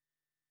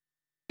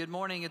Good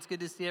morning. It's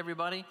good to see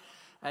everybody.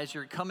 As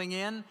you're coming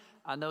in,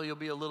 I know you'll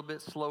be a little bit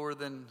slower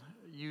than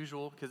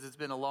usual because it's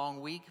been a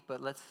long week,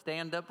 but let's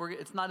stand up.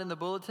 It's not in the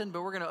bulletin,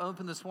 but we're going to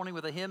open this morning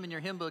with a hymn in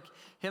your hymn book,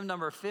 hymn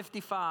number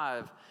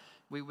 55.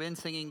 We've been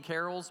singing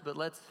carols, but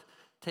let's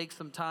take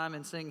some time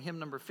and sing hymn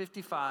number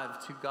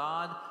 55, To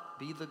God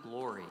Be the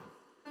Glory.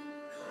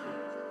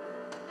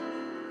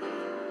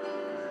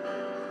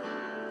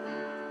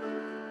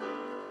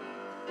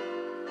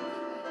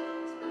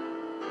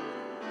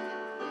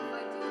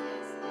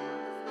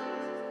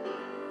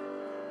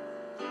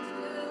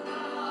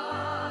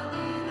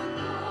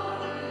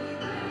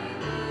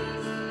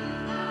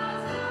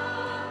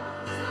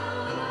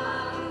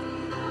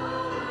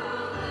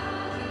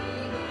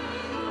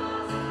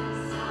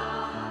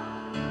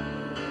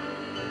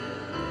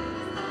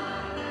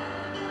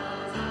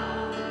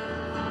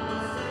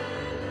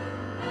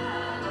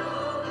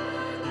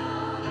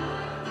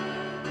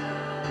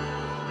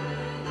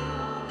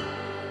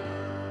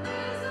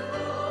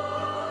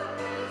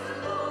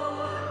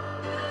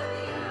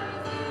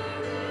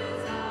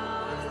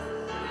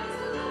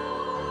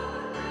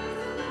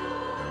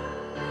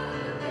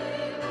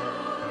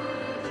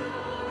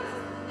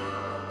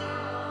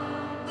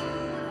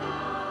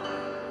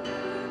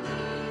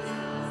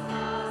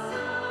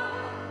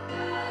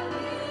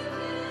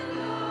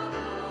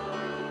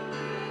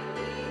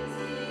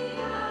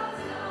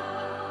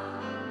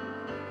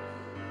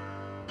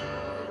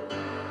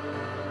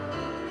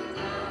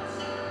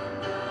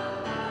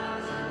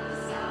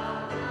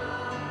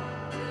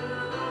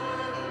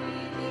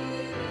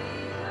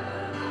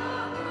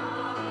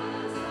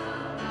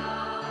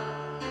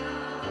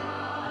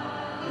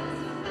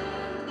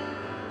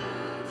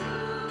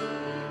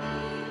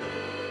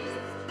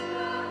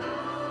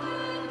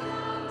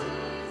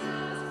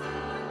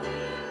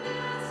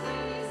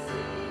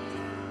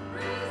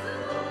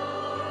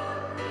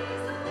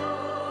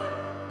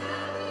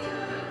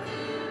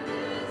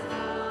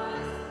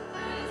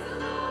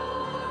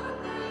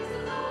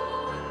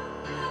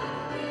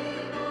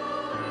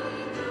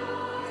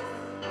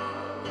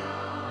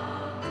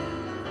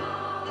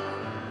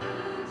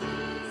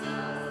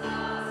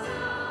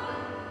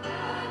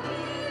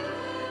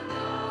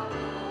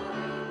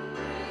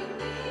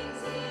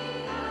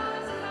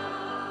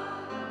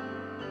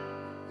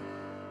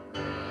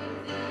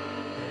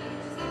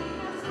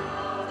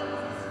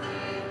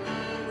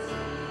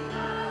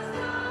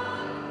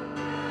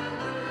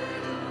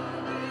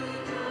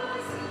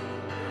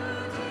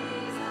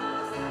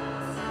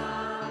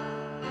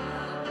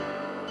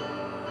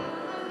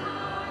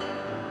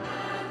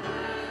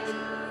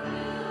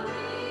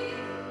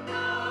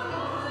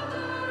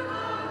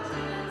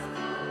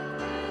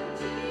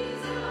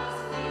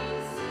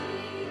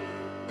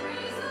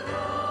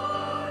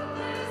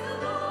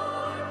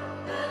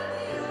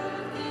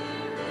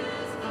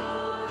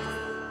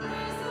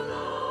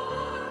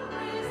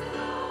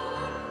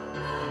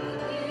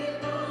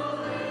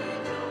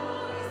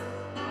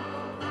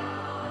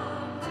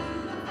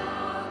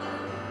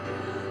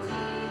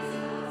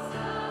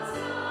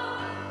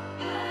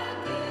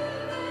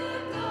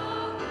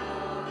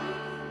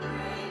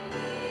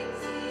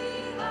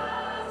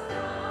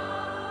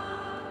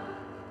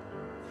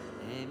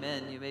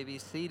 Amen. You may be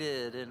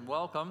seated and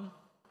welcome.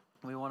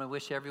 We want to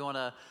wish everyone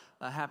a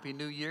happy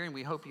new year, and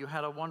we hope you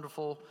had a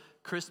wonderful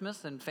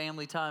Christmas and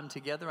family time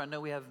together. I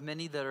know we have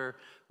many that are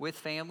with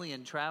family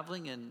and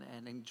traveling and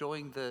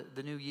enjoying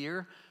the new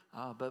year.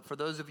 But for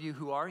those of you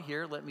who are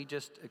here, let me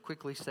just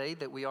quickly say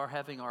that we are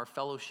having our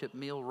fellowship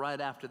meal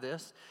right after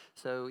this.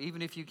 So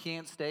even if you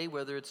can't stay,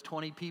 whether it's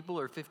 20 people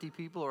or 50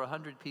 people or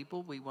 100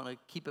 people, we want to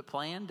keep it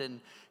planned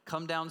and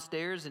come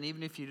downstairs. And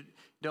even if you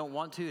don't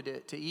want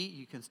to eat,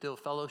 you can still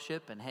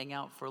fellowship and hang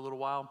out for a little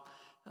while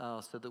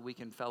so that we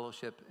can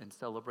fellowship and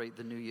celebrate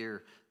the new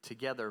year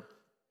together.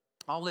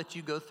 I'll let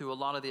you go through a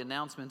lot of the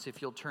announcements.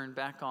 If you'll turn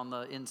back on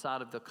the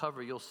inside of the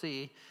cover, you'll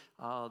see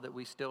that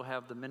we still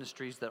have the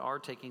ministries that are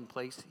taking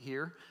place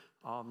here.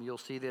 You'll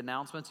see the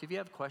announcements. If you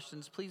have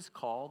questions, please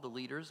call the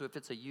leaders. If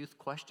it's a youth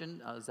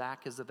question,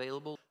 Zach is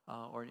available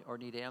or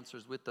need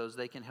answers with those.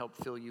 They can help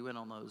fill you in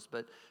on those.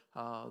 But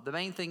the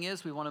main thing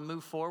is we want to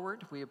move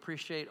forward. We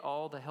appreciate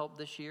all the help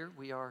this year.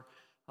 We are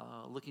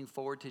looking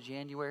forward to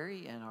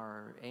January and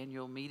our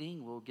annual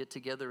meeting. We'll get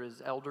together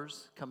as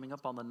elders coming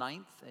up on the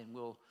 9th, and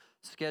we'll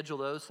schedule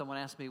those. Someone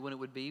asked me when it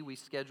would be. We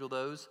schedule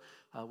those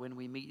when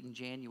we meet in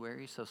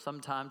January. So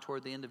sometime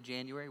toward the end of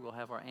January, we'll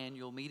have our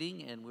annual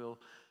meeting, and we'll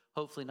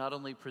hopefully not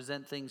only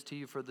present things to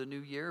you for the new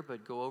year,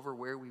 but go over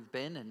where we've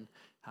been and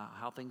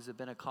how things have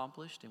been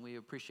accomplished. And we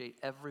appreciate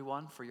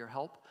everyone for your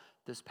help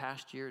this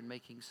past year in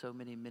making so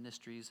many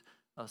ministries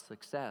a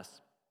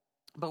success.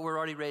 But we're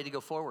already ready to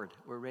go forward.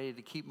 We're ready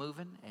to keep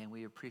moving, and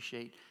we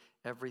appreciate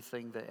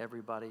everything that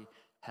everybody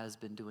has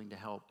been doing to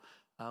help.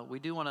 We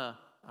do want to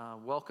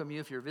welcome you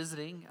if you're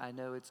visiting. I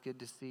know it's good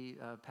to see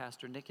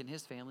Pastor Nick and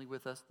his family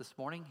with us this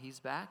morning. He's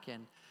back,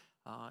 and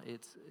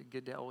it's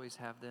good to always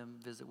have them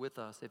visit with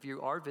us. If you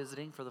are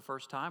visiting for the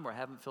first time or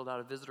haven't filled out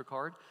a visitor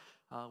card,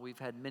 We've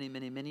had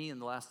many in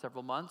the last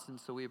several months, and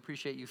so we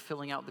appreciate you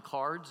filling out the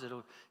cards.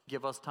 It'll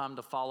give us time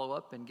to follow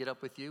up and get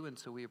up with you, and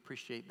so we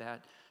appreciate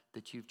that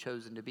you've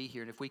chosen to be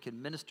here. And if we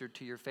can minister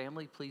to your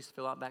family, please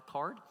fill out that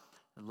card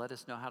and let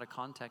us know how to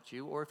contact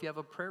you. Or if you have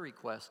a prayer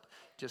request,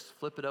 just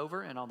flip it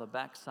over, and on the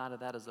back side of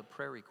that is a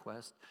prayer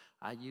request.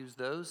 I use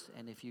those,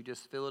 and if you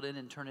just fill it in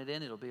and turn it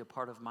in, it'll be a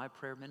part of my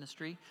prayer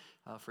ministry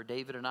for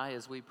David and I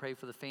as we pray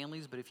for the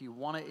families. But if you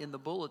want it in the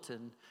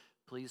bulletin,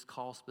 please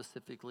call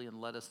specifically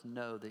and let us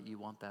know that you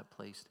want that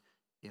placed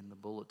in the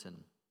bulletin.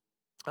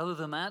 Other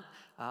than that,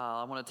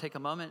 I want to take a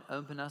moment,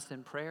 open us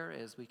in prayer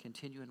as we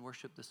continue in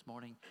worship this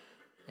morning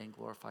and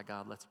glorify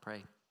God. Let's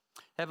pray.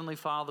 Heavenly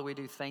Father, we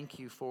do thank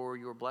you for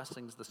your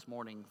blessings this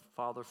morning.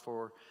 Father,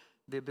 for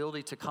the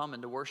ability to come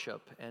and to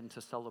worship and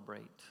to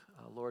celebrate.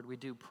 Lord, we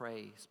do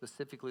pray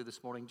specifically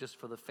this morning just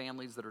for the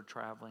families that are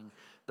traveling,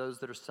 those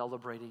that are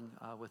celebrating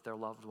with their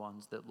loved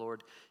ones, that,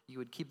 Lord, you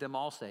would keep them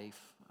all safe.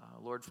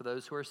 Lord, for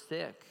those who are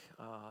sick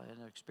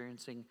and are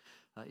experiencing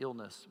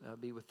illness,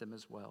 be with them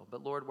as well.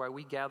 But, Lord, while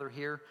we gather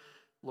here,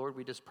 Lord,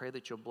 we just pray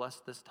that you'll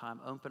bless this time,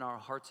 open our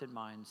hearts and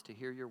minds to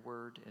hear your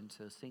word and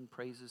to sing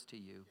praises to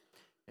you.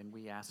 And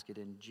we ask it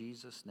in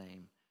Jesus'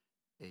 name,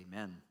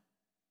 amen.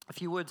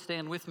 If you would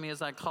stand with me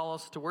as I call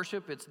us to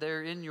worship, it's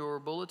there in your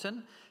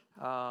bulletin.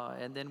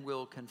 And then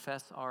we'll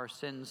confess our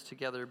sins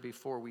together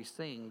before we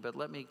sing. But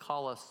let me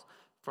call us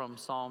from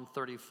Psalm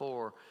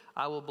 34.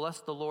 I will bless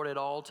the Lord at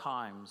all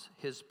times.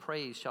 His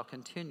praise shall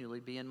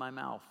continually be in my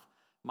mouth.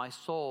 My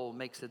soul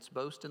makes its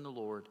boast in the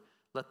Lord.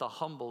 Let the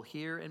humble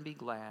hear and be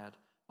glad.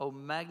 Oh,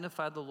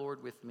 magnify the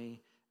Lord with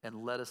me,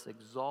 and let us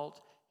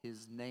exalt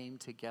his name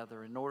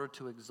together. In order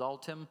to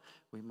exalt him,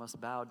 we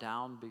must bow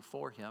down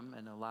before him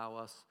and allow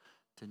us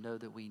to know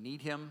that we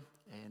need him,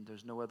 and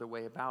there's no other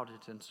way about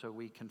it. And so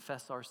we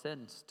confess our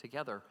sins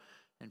together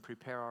and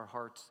prepare our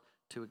hearts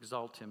to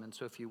exalt him. And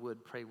so if you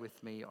would, pray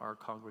with me our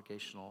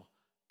congregational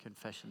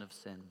confession of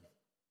sin.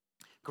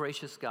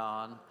 Gracious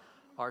God,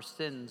 our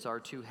sins are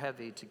too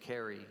heavy to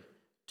carry,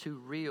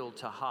 too real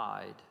to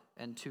hide,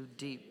 and too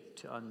deep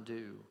to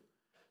undo.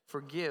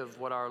 Forgive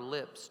what our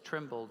lips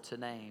tremble to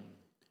name,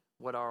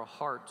 what our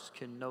hearts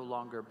can no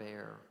longer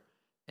bear,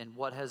 and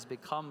what has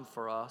become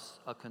for us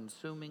a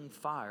consuming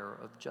fire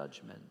of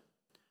judgment.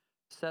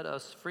 Set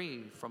us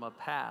free from a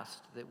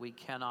past that we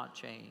cannot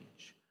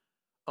change.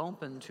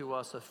 Open to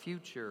us a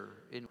future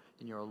in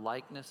your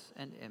likeness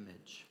and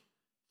image.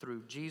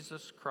 Through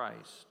Jesus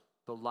Christ,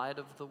 the light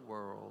of the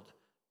world.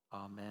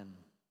 Amen.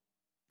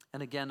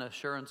 And again,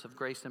 assurance of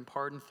grace and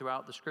pardon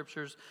throughout the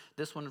scriptures.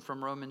 This one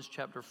from Romans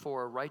chapter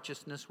 4.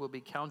 Righteousness will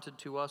be counted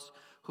to us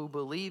who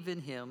believe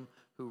in him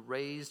who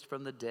raised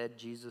from the dead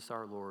Jesus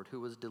our Lord,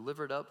 who was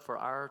delivered up for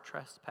our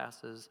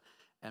trespasses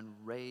and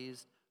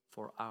raised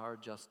for our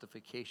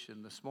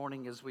justification. This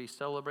morning, as we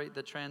celebrate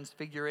the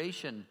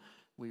transfiguration,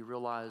 we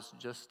realize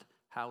just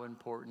how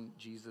important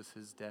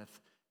Jesus'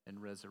 death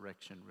and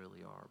resurrection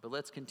really are. But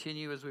let's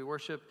continue as we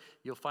worship.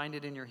 You'll find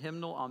it in your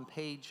hymnal on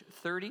page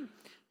 30,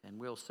 and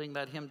we'll sing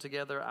that hymn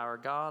together, Our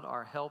God,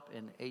 Our Help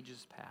in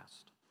Ages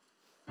Past.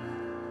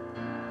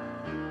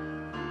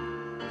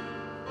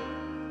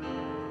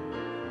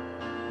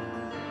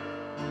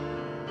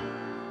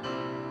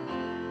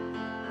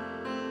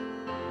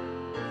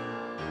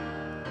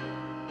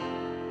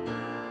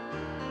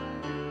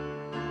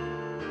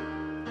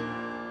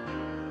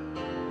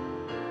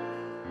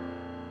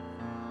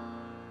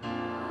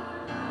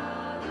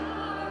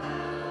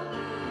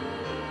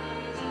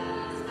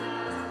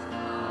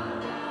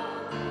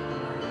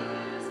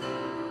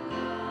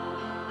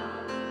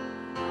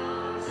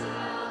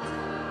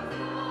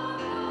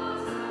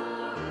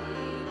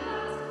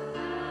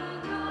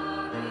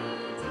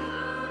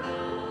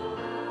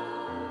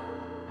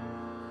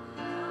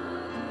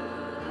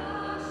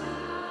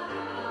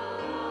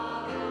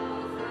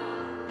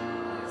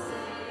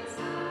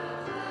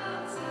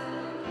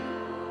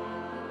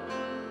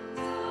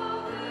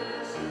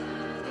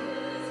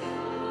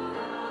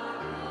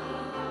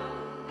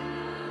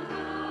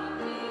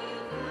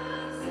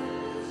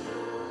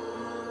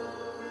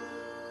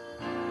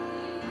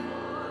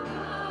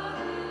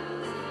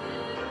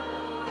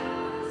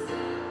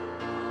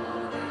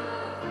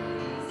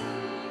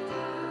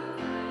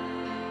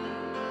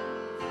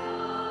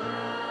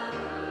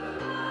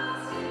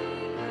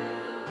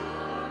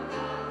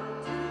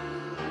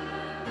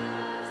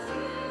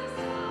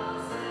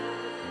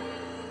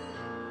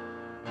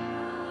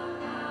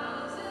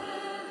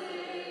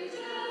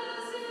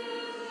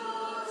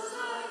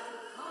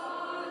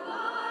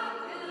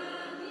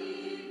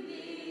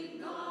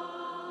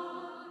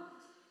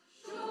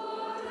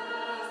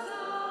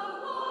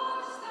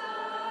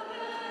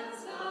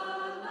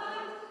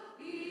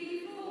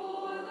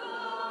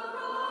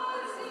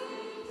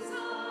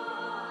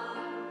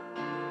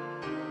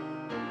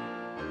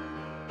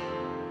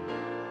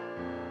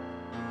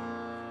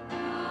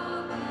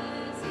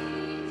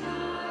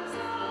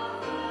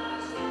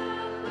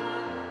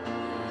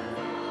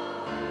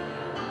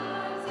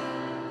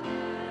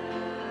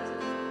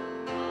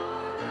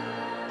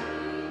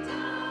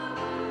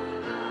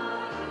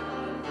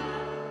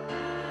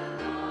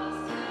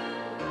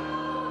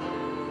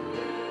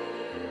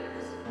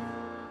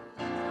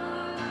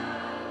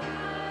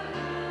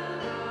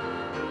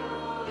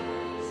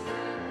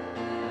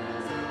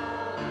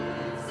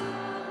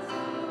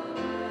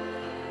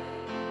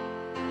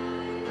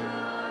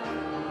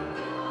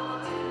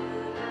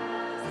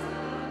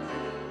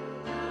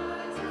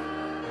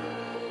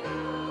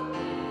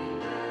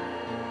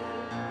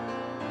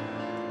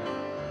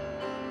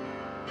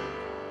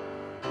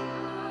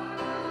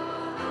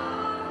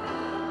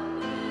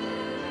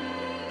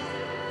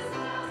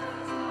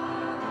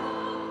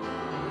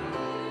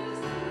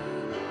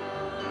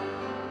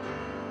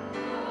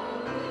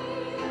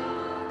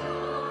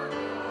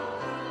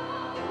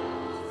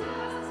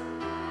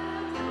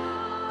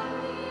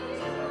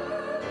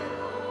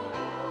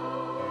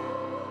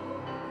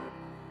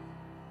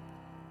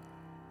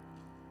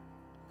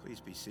 Please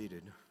be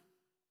seated.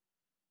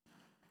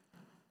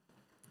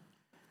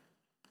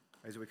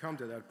 As we come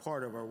to that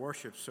part of our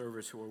worship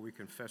service where we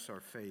confess our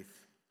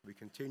faith, we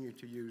continue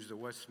to use the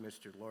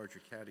Westminster Larger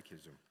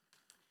Catechism.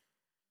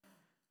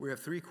 We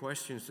have 3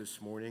 questions this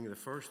morning. The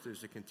first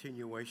is a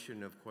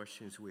continuation of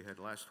questions we had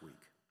last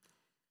week.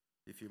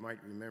 If you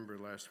might remember,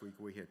 last week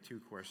we had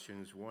 2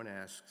 questions. One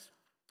asks,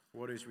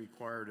 what is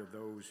required of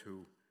those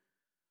who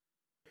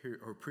hear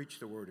or preach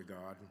the Word of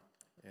God?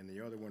 And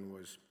the other one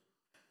was,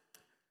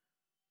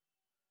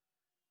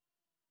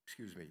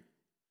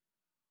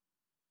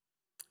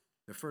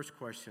 the first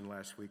question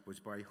last week was,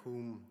 by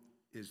whom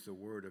is the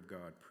Word of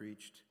God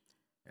preached?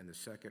 And the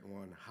second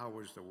one, how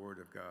is the Word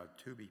of God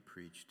to be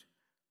preached?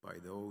 By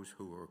those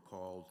who are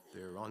called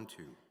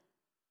thereunto.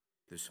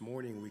 This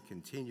morning we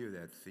continue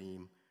that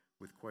theme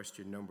with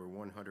question number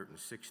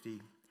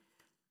 160,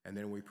 and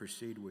then we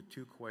proceed with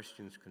 2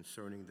 questions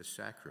concerning the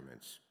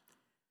sacraments.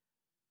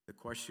 The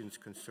questions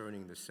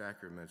concerning the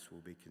sacraments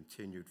will be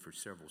continued for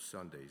several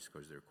Sundays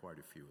because there are quite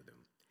a few of them.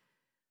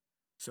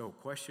 So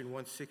question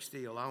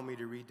 160, allow me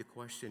to read the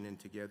question and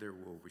together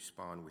we'll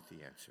respond with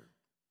the answer.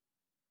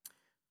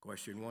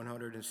 Question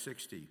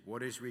 160,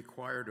 what is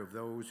required of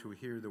those who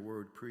hear the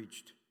word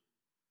preached?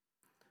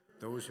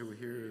 Those who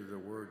hear the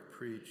word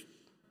preached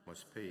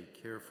must pay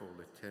careful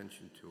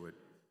attention to it,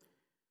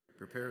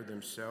 prepare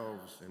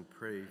themselves and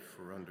pray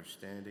for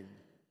understanding.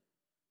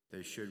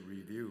 They should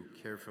review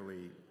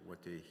carefully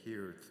what they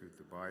hear through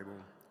the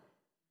Bible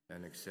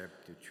and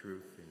accept the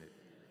truth in it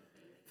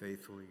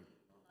faithfully,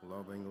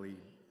 lovingly,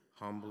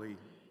 humbly,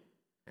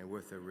 and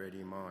with a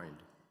ready mind,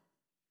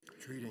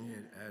 treating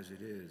it as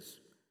it is,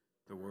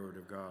 the Word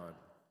of God.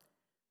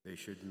 They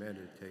should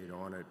meditate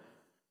on it,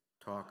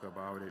 talk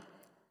about it,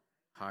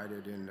 hide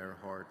it in their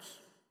hearts,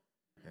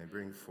 and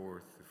bring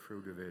forth the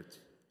fruit of it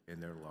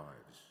in their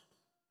lives.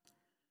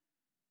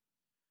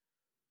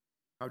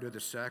 How do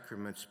the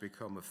sacraments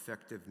become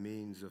effective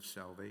means of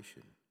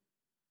salvation?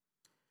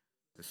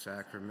 The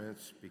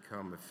sacraments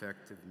become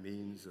effective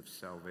means of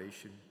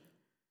salvation,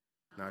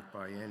 not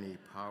by any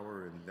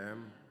power in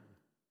them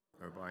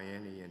or by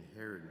any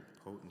inherent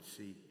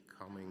potency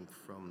coming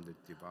from the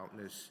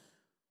devoutness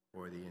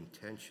or the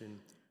intention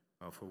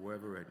of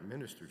whoever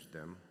administers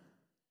them,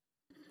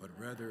 but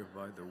rather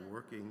by the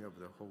working of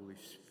the Holy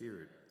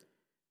Spirit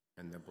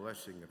and the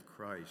blessing of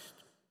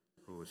Christ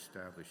who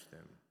established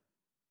them.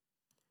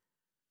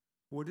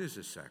 What is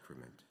a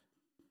sacrament?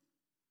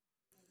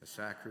 A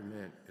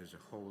sacrament is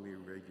a holy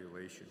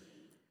regulation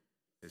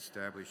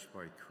established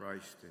by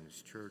Christ and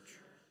His church,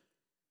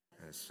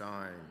 and a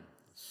sign,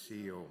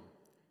 seal,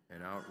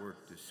 and outward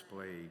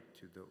display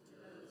to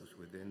those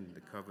within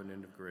the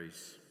covenant of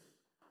grace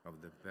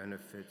of the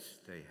benefits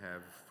they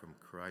have from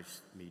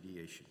Christ's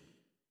mediation.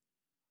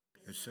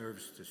 It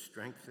serves to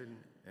strengthen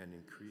and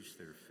increase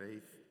their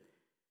faith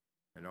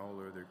and all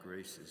other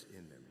graces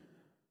in them.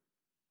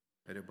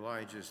 It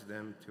obliges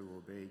them to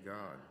obey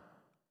God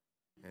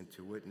and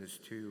to witness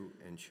to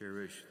and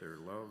cherish their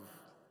love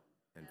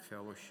and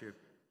fellowship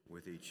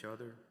with each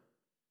other,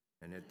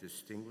 and it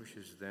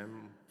distinguishes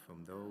them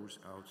from those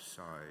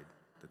outside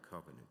the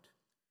covenant.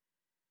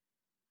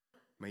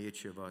 May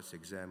each of us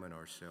examine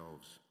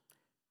ourselves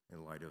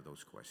in light of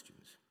those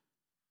questions.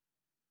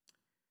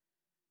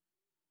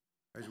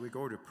 As we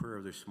go to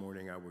prayer this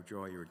morning, I will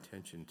draw your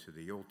attention to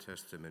the Old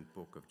Testament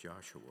book of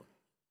Joshua.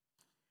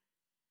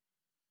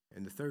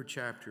 In the 3rd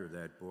chapter of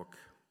that book,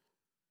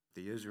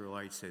 the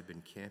Israelites had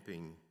been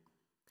camping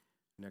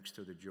next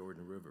to the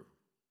Jordan River.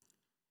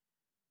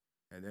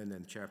 And then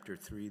in chapter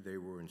 3, they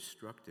were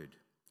instructed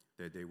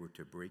that they were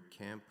to break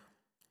camp,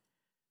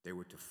 they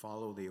were to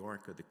follow the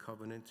Ark of the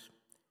Covenant,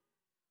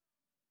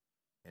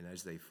 and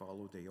as they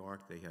followed the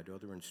Ark, they had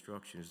other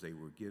instructions they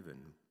were given,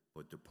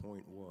 but the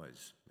point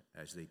was,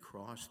 as they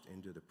crossed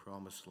into the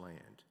Promised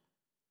Land,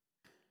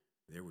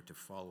 they were to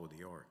follow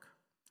the Ark.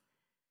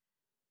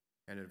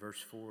 And in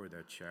verse 4 of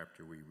that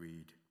chapter we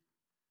read,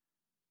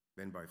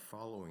 then by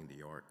following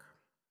the Ark,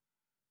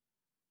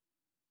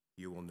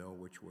 you will know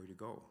which way to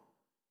go,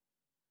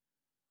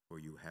 for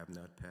you have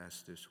not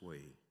passed this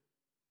way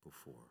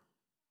before.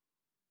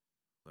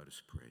 Let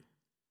us pray.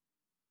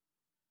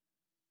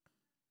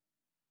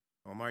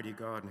 Almighty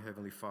God and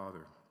Heavenly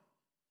Father,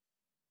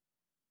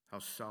 how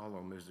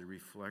solemn is the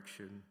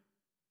reflection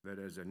that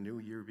as a new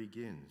year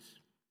begins,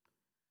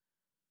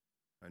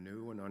 a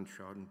new and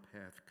untrodden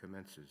path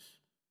commences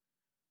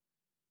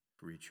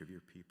for each of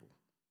your people.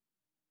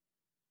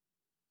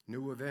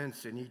 New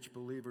events in each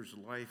believer's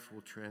life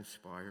will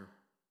transpire.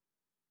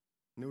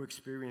 New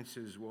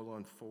experiences will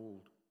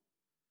unfold.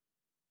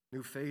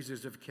 New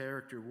phases of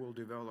character will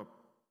develop.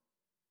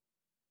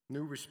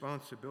 New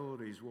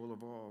responsibilities will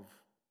evolve.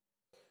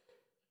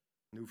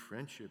 New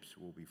friendships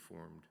will be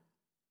formed.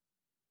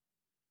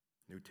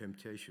 New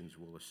temptations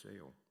will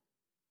assail.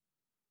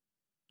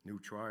 New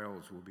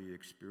trials will be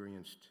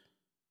experienced.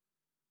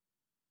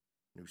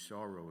 New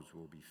sorrows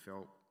will be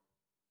felt.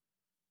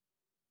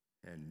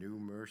 And new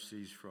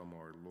mercies from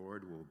our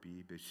Lord will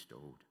be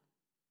bestowed.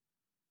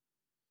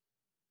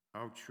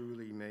 How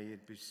truly may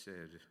it be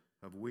said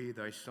of we,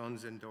 thy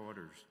sons and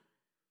daughters,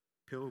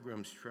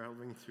 pilgrims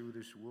traveling through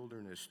this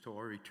wilderness to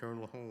our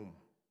eternal home,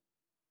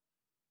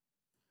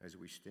 as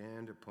we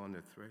stand upon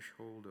the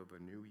threshold of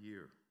a new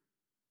year,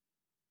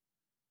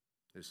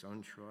 this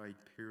untried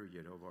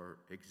period of our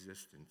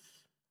existence,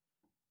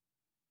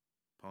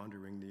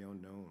 pondering the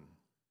unknown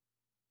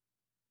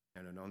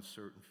and an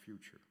uncertain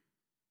future.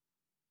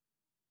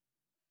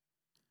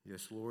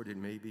 Yes, Lord, it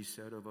may be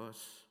said of us,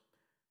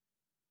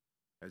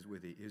 as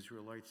with the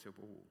Israelites of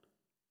old,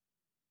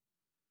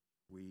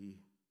 we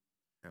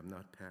have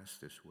not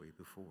passed this way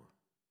before.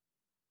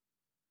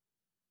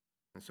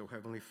 And so,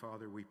 Heavenly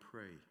Father, we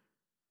pray,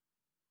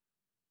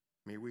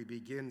 may we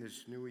begin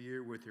this new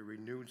year with a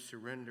renewed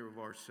surrender of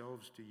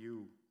ourselves to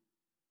you.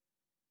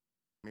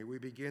 May we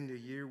begin the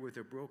year with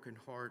a broken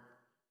heart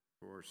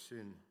for our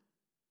sin.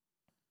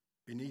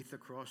 Beneath the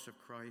cross of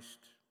Christ,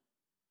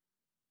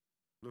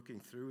 looking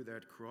through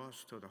that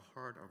cross to the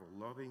heart of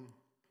a loving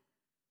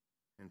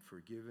and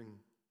forgiving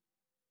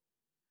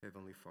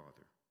Heavenly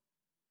Father.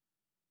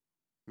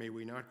 May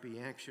we not be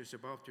anxious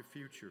about the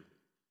future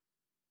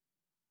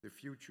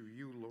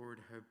you, Lord,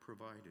 have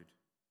provided.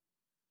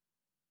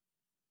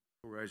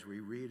 For as we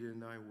read in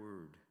thy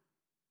word,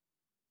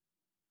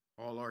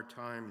 all our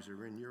times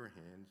are in your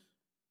hands,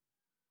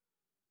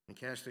 and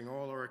casting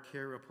all our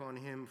care upon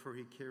him, for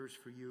he cares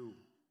for you.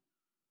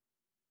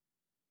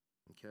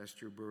 And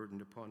cast your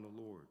burden upon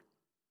the Lord,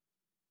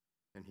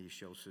 and he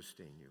shall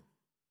sustain you.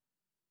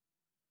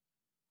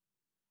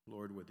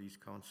 Lord, with these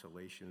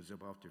consolations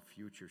about the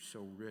future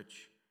so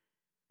rich,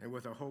 and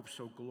with a hope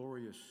so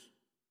glorious,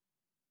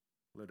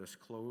 let us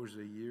close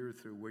the year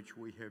through which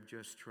we have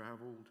just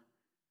traveled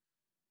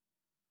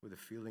with a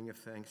feeling of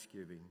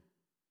thanksgiving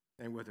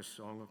and with a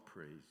song of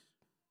praise.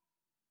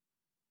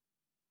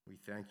 We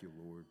thank you,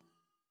 Lord,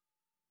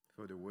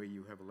 for the way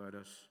you have led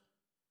us,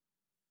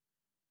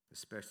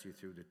 especially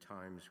through the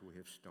times we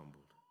have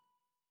stumbled.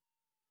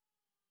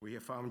 We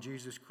have found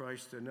Jesus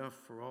Christ enough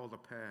for all the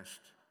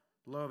past,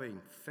 loving,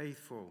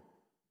 faithful,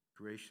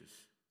 gracious,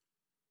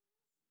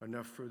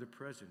 enough for the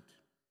present.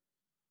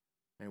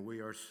 And we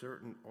are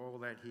certain all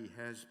that he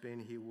has been,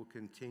 he will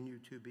continue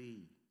to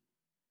be.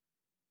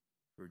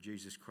 For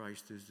Jesus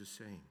Christ is the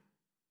same,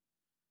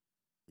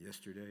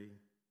 yesterday,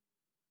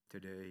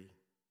 today,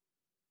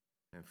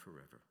 and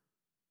forever.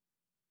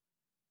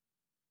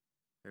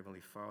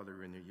 Heavenly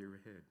Father, in the year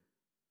ahead,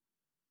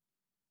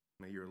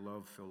 may your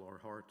love fill our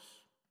hearts,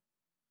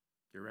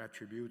 your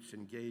attributes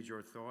engage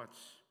our thoughts,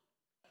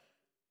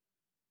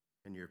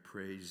 and your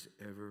praise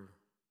ever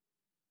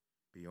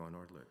be on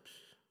our lips.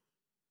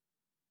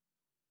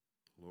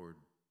 Lord,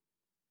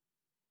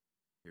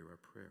 hear our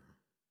prayer.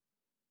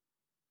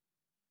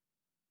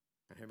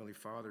 And Heavenly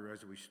Father,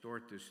 as we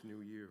start this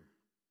new year,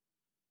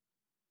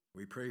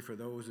 we pray for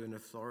those in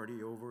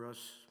authority over us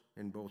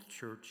in both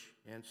church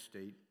and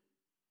state.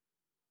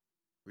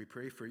 We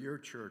pray for your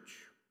church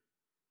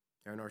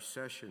and our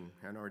session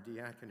and our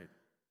diaconate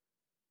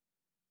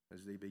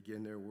as they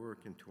begin their work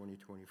in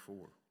 2024.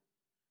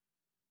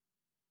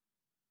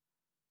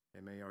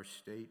 And may our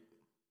state,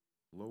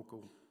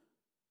 local,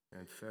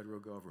 and federal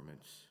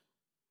governments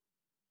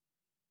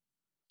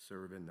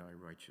serve in thy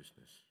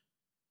righteousness.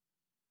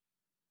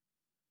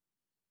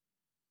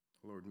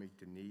 Lord, meet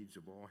the needs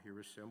of all here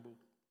assembled.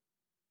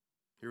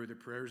 Hear the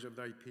prayers of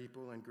thy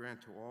people and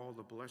grant to all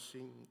the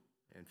blessing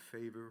and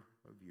favor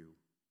of you.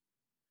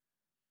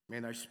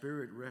 May thy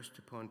spirit rest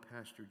upon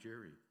Pastor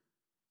Jerry.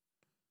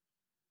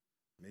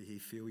 May he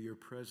feel your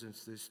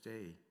presence this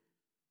day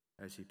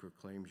as he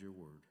proclaims your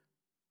word.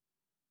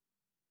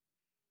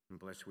 And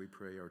bless, we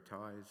pray, our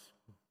tithes,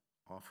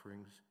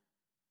 offerings,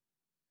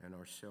 and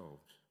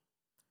ourselves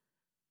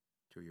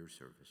to your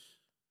service.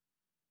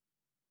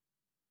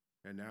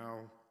 And now,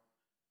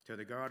 to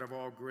the God of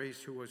all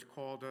grace, who has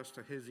called us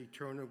to his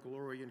eternal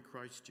glory in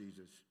Christ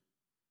Jesus,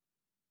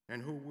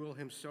 and who will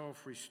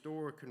himself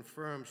restore,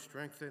 confirm,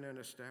 strengthen, and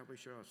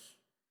establish us,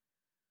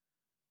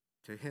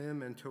 to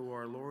him and to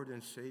our Lord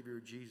and Savior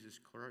Jesus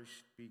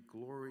Christ be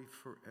glory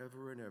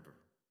forever and ever.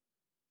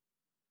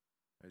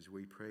 As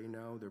we pray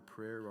now the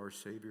prayer our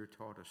Savior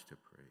taught us to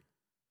pray.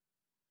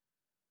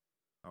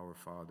 Our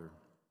Father,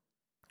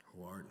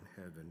 who art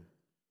in heaven,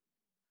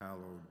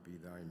 hallowed be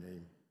thy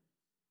name.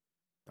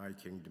 Thy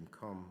kingdom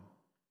come,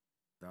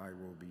 thy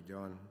will be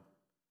done,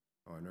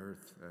 on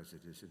earth as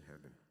it is in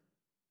heaven.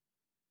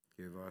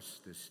 Give us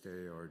this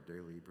day our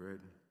daily bread,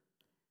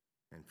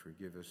 and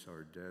forgive us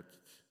our debts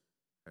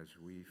as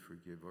we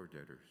forgive our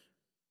debtors.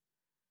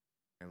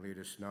 And lead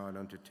us not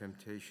unto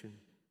temptation,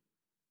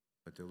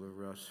 but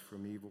deliver us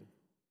from evil.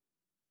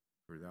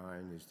 For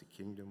thine is the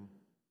kingdom,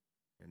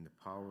 and the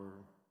power,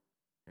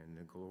 and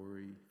the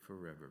glory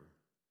forever.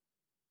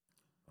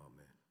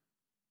 Amen.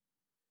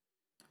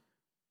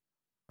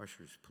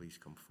 Ushers, please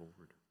come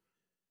forward.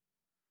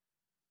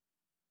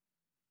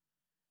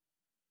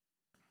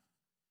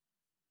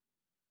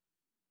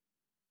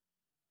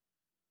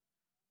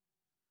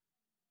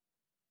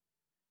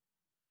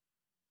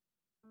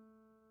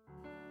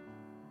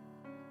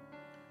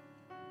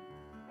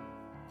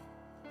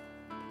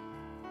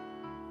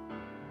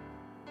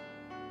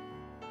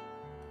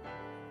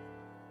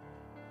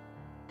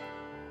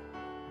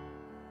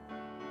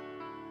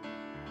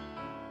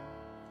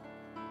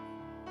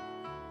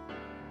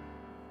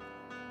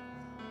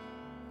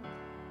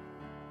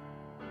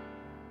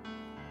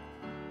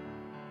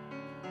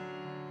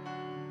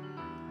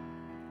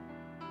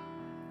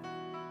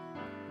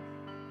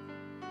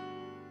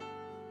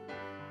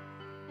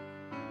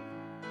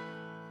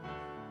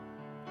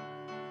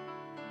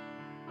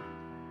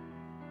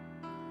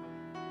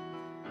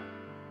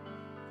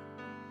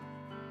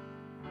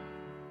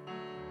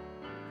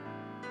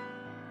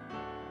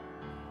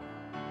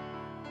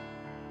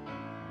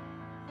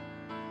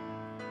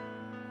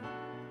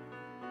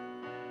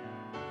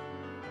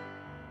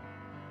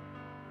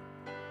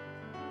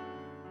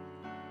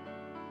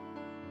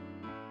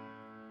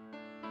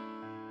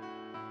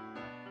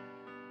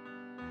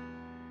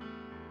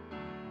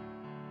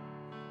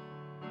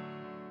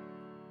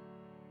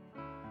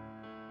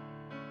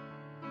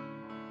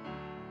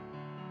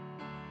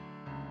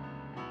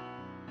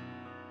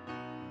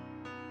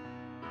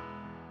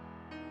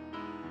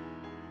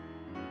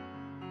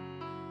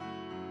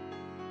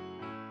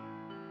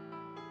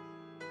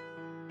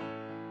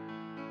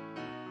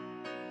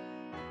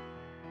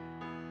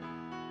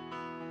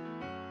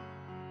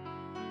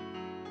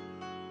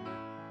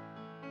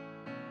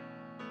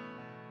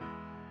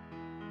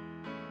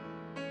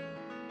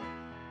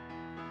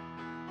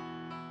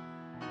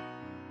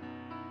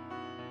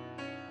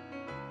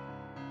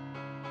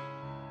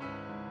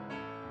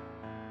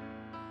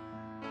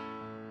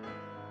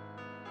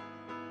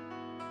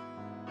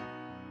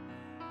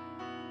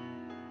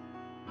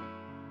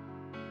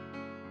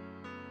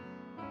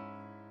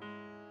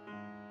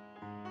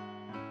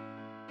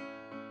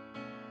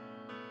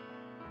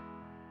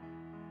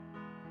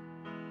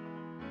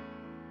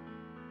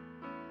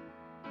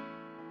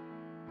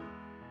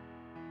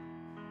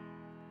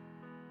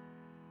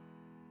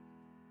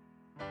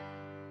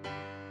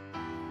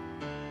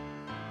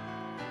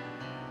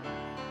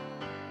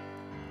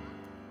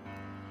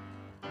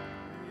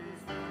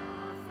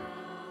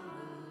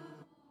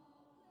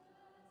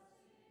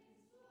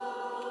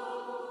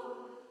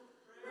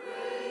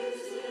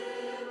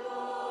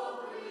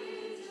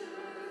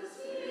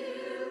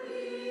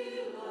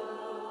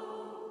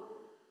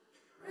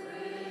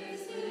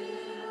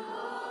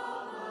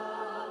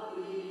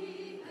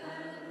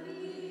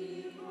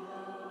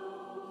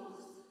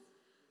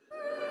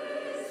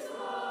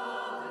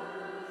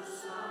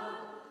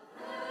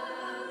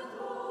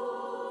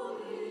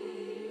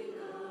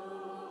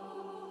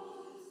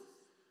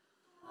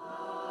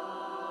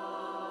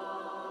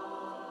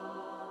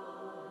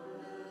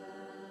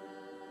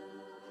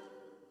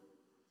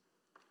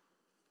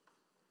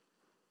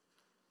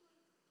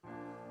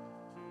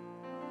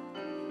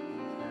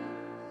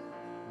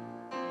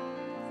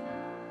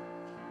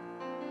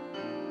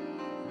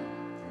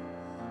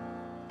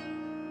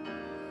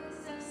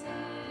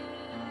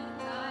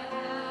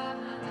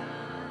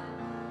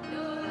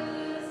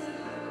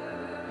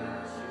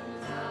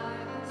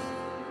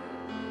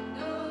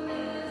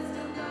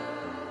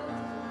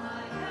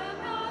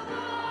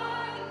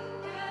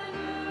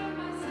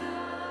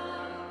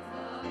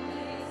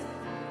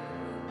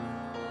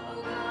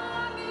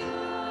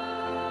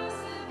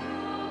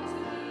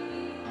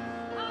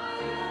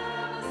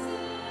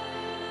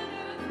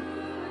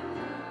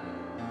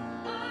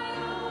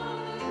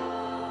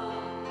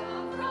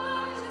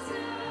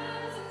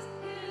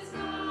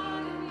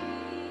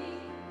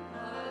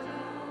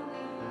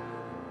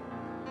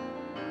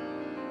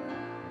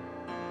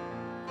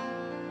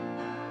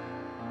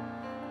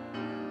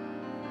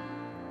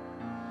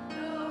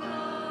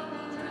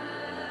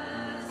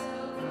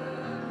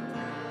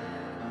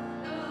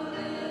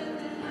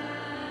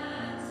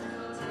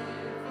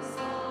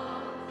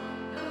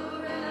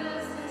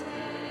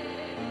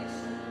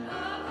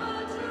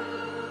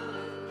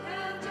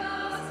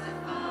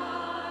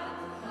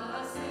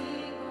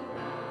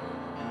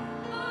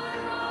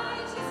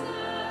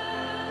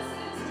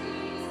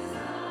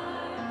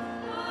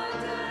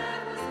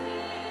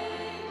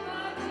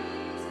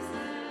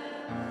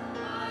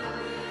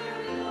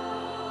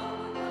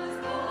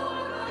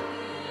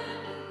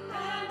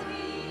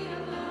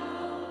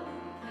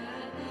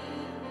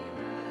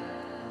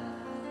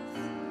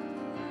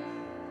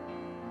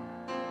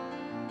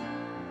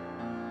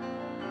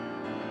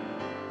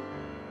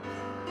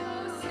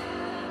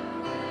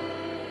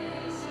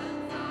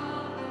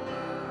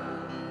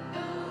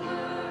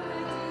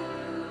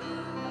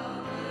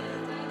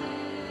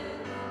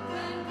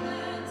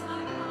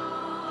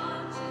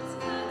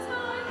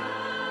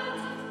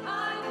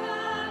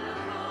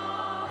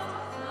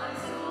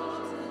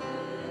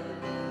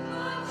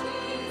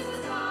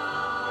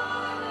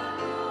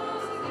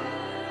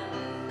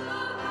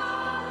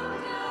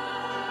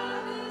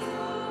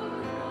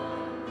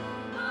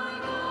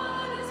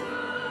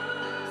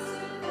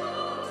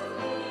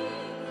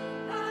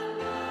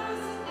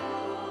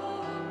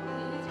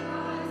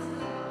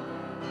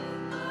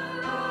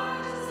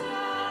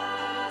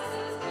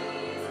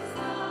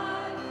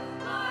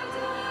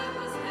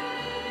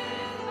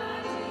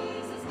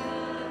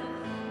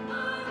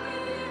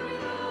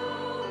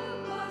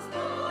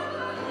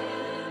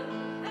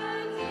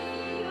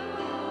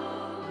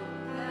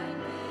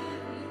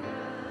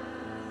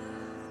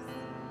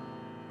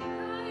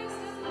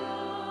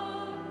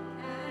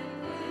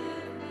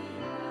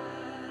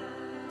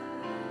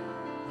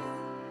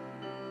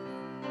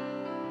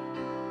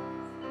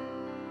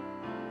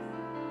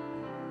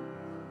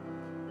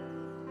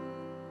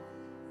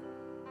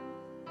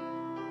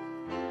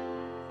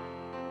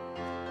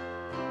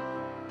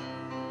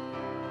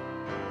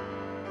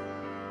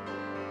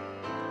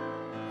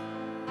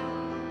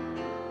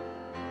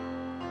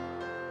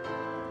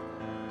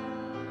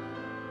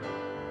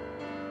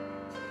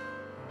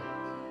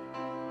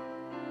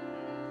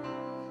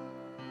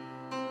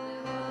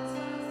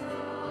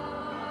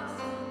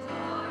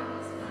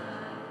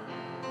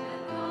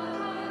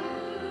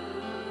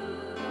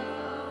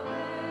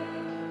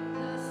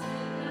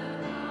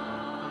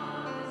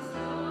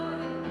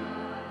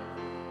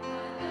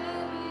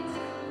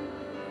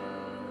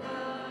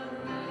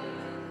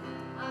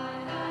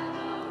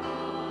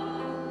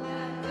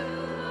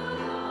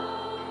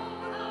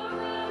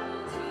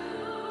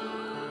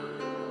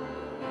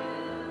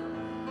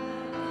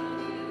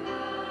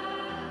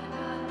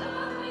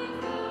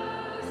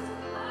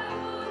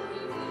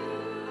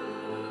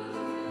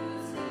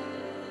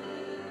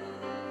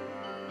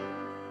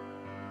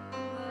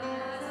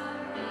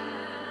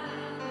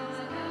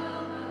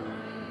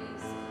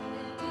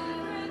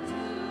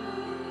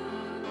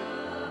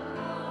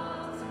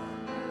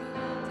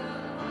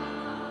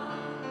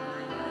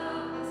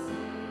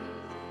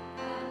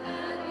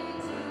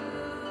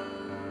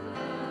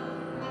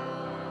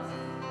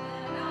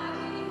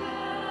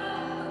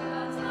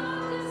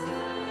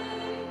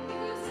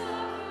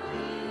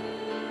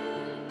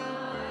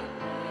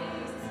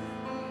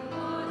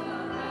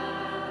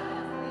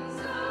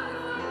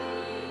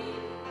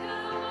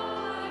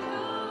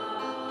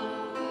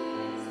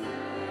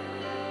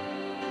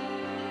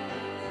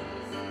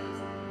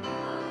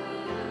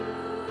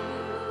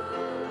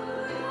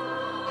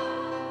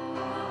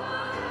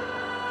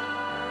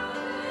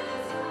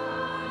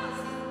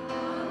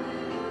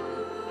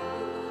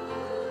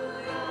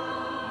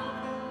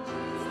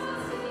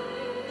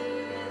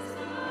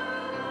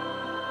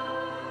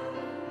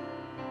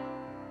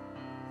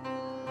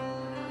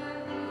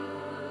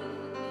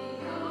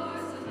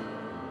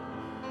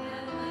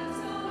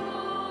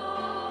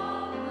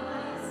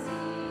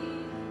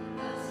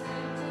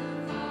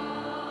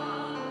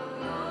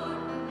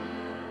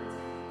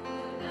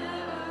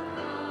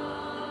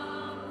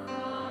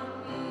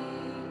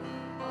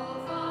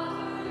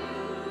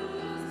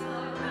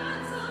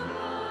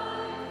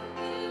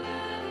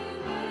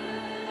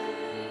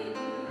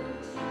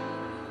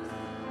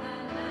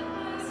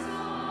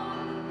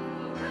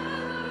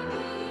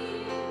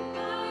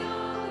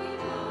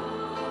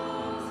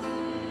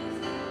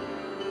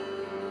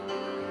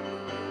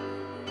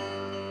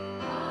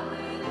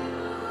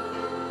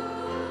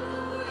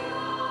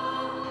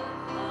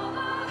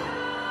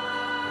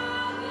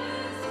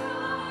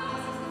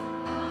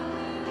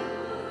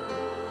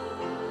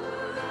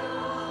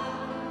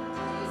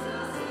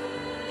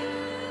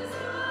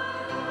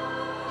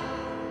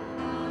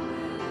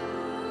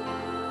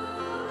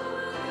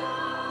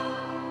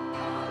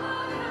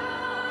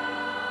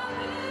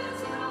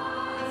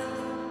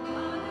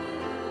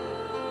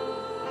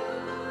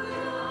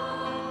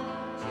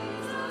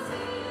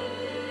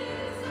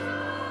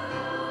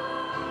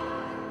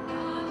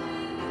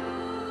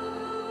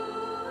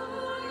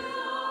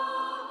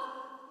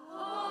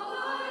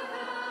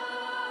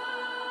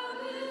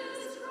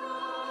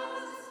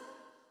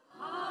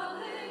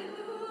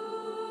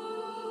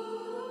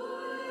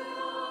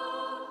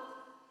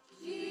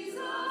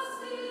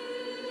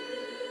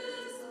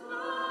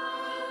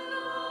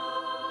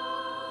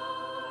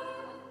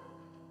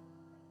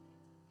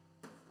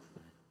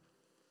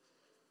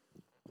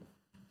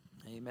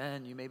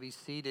 Amen. You may be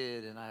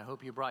seated, and I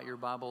hope you brought your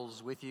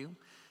Bibles with you.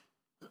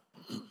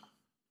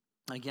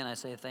 Again, I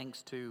say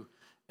thanks to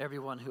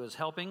everyone who is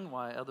helping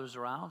while others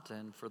are out,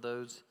 and for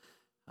those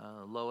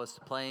Lois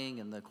playing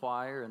in the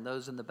choir, and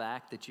those in the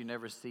back that you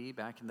never see,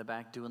 back in the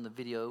back doing the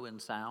video and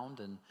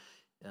sound, and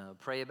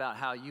pray about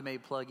how you may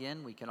plug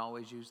in. We can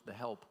always use the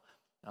help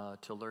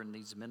to learn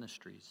these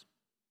ministries.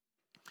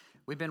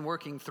 We've been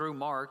working through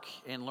Mark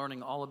and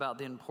learning all about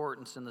the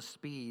importance and the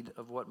speed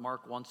of what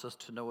Mark wants us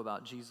to know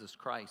about Jesus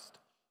Christ.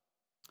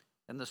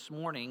 And this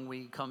morning,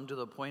 we come to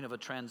the point of a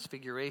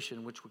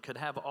transfiguration, which could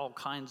have all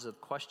kinds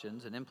of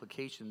questions and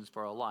implications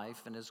for our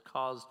life and has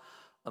caused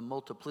a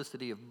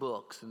multiplicity of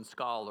books and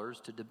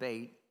scholars to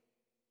debate.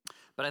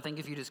 But I think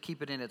if you just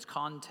keep it in its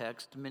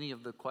context, many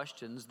of the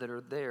questions that are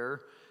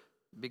there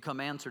become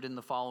answered in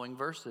the following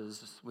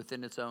verses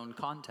within its own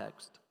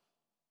context.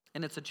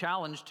 And it's a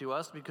challenge to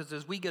us because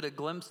as we get a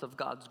glimpse of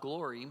God's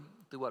glory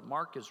through what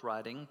Mark is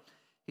writing,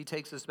 he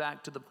takes us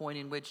back to the point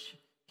in which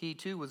he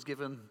too was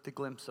given the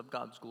glimpse of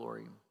God's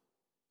glory.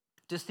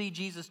 To see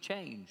Jesus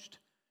changed,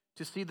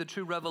 to see the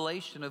true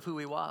revelation of who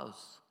he was,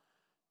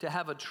 to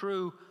have a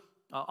true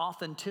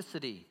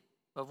authenticity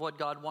of what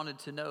God wanted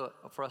to know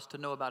for us to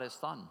know about his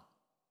son.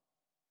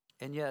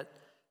 And yet,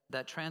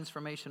 that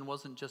transformation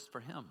wasn't just for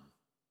him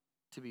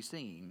to be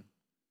seen,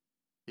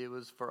 it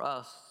was for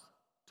us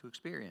to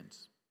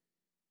experience.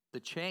 The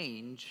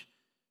change,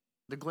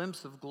 the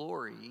glimpse of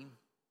glory,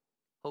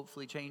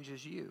 hopefully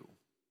changes you.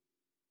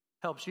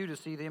 Helps you to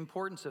see the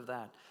importance of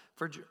that.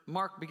 For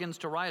Mark begins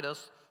to write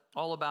us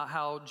all about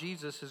how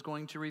Jesus is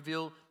going to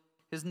reveal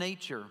his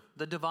nature,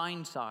 the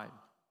divine side.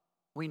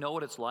 We know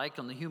what it's like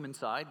on the human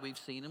side. We've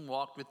seen him,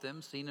 walked with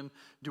him, seen him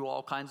do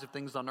all kinds of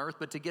things on earth.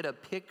 But to get a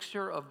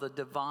picture of the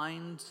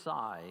divine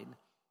side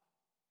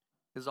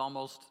is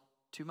almost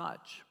too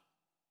much.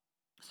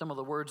 Some of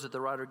the words that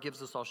the writer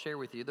gives us, I'll share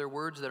with you. They're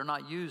words that are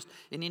not used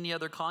in any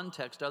other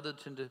context other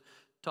than to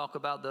talk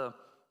about the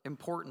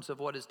importance of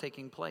what is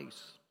taking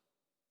place.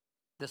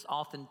 This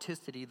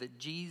authenticity that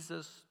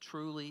Jesus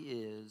truly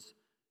is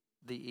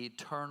the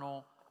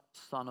eternal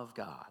Son of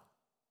God.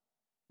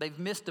 They've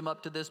missed him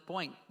up to this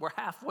point. We're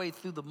halfway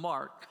through the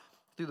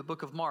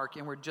book of Mark,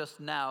 and we're just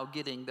now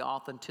getting the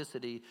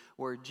authenticity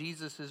where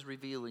Jesus is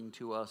revealing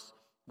to us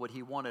what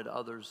he wanted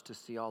others to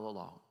see all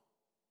along.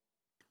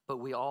 But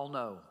we all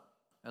know,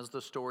 as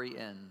the story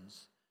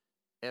ends,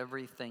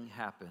 everything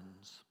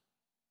happens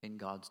in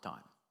God's time.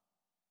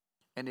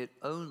 And it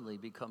only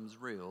becomes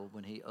real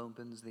when he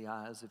opens the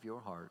eyes of your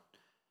heart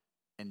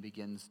and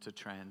begins to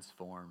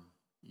transform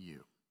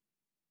you.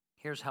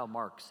 Here's how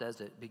Mark says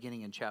it,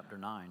 beginning in chapter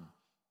 9.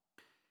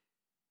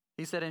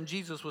 He said, "And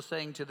Jesus was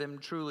saying to them,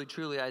 'Truly,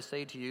 truly, I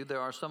say to you, there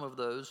are some of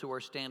those who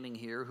are standing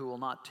here who will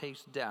not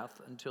taste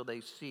death until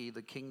they see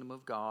the kingdom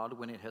of God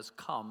when it has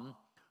come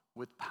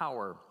with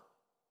power.'"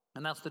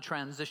 And that's the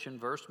transition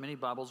verse. Many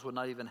Bibles would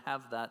not even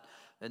have that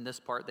in this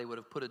part. They would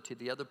have put it to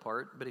the other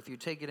part. But if you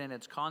take it in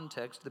its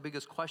context, the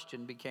biggest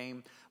question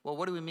became, well,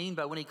 what do we mean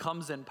by when he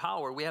comes in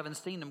power? We haven't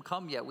seen him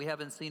come yet. We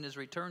haven't seen his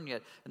return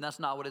yet. And that's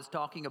not what it's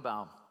talking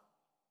about.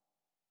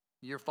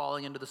 You're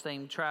falling into the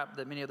same trap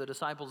that many of the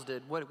disciples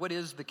did. What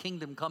is the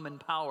kingdom come in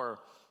power?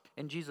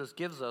 And Jesus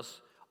gives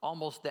us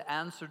almost the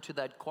answer to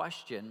that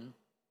question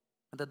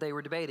that they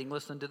were debating.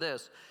 Listen to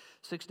this.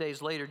 6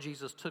 days later,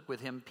 Jesus took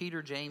with him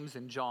Peter, James,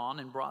 and John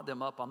and brought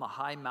them up on the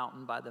high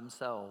mountain by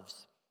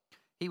themselves.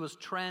 He was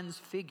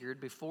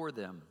transfigured before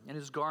them, and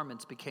his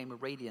garments became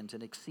radiant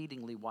and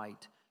exceedingly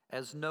white,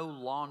 as no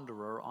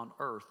launderer on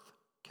earth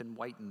can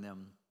whiten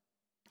them.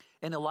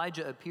 And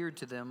Elijah appeared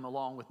to them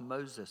along with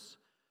Moses,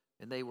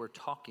 and they were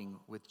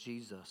talking with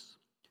Jesus.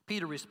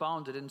 Peter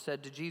responded and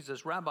said to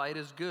Jesus, "Rabbi, it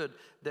is good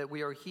that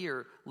we are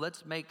here.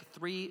 Let's make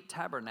 3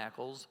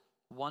 tabernacles,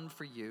 one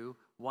for you,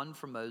 one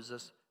for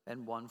Moses,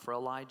 and one for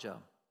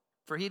Elijah."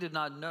 For he did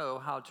not know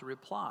how to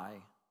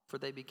reply, for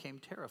they became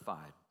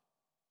terrified.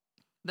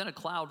 Then a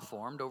cloud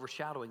formed,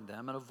 overshadowing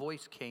them, and a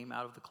voice came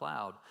out of the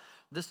cloud.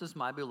 "This is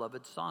my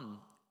beloved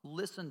Son.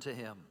 Listen to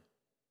him."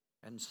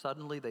 And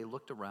suddenly they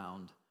looked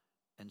around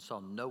and saw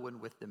no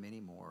one with them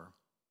anymore,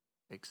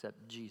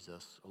 except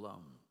Jesus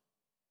alone.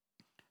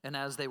 And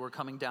as they were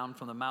coming down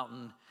from the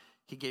mountain,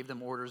 he gave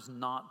them orders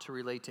not to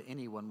relate to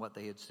anyone what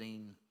they had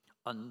seen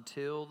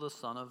until the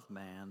Son of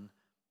Man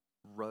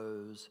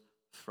rose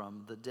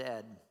from the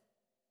dead.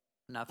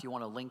 Now, if you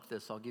want to link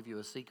this, I'll give you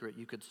a secret.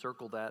 You could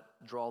circle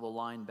that, draw the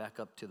line back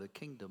up to the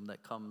kingdom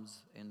that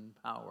comes in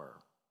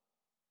power.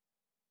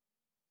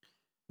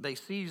 They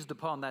seized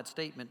upon that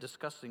statement,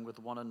 discussing with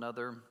one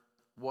another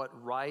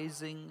what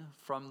rising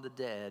from the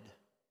dead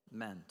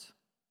meant.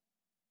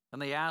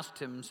 And they asked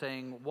him,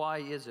 saying, "Why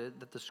is it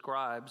that the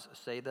scribes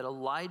say that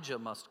Elijah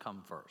must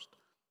come first?"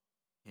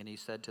 And he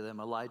said to them,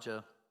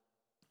 "Elijah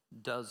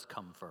does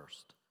come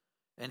first,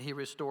 and he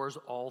restores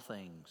all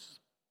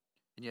things.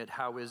 And yet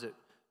how is it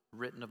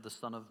written of the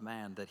Son of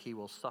Man that he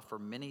will suffer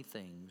many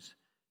things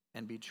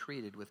and be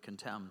treated with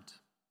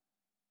contempt?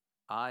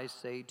 I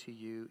say to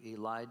you,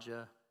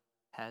 Elijah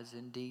has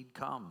indeed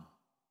come,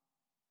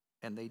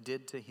 and they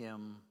did to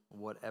him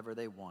whatever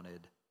they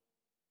wanted,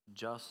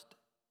 just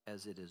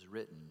as it is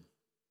written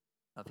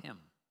of him.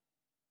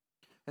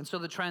 And so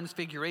the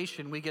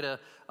transfiguration, we get an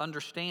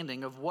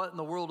understanding of what in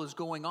the world is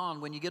going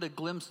on. When you get a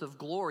glimpse of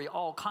glory,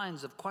 all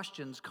kinds of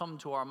questions come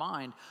to our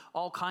mind,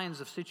 all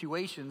kinds of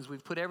situations.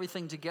 We've put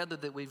everything together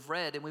that we've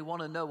read, and we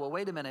want to know, well,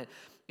 wait a minute.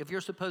 If you're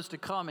supposed to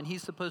come and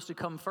he's supposed to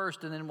come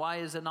first, and then why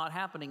is it not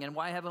happening? And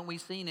why haven't we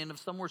seen? And if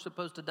some were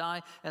supposed to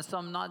die and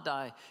some not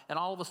die? And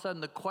all of a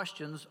sudden the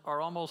questions are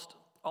almost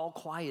all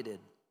quieted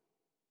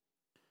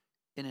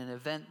in an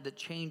event that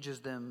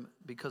changes them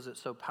because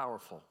it's so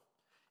powerful.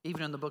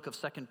 Even in the book of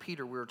 2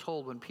 Peter, we were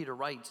told when Peter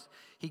writes,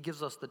 he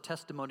gives us the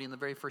testimony in the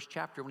very first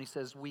chapter when he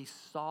says, we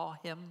saw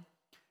him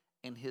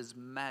in his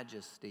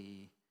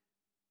majesty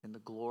in the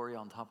glory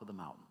on top of the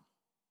mountain.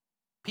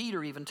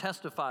 Peter even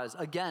testifies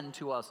again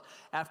to us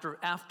after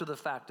the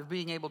fact of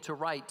being able to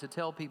write, to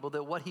tell people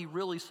that what he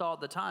really saw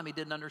at the time he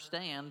didn't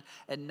understand,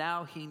 and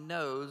now he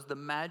knows the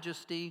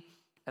majesty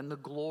and the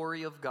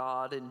glory of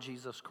God in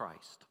Jesus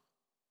Christ.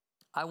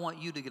 I want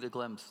you to get a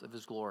glimpse of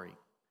his glory.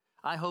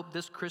 I hope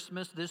this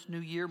Christmas, this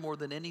new year, more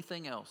than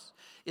anything else,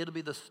 it'll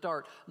be the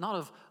start, not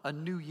of a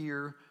new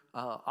year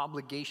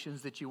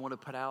obligations that you want to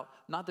put out,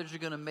 not that you're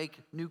going to make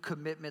new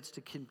commitments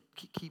to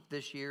keep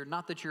this year,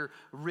 not that you're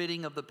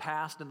ridding of the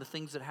past and the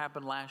things that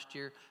happened last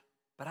year,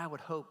 but I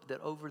would hope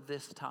that over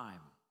this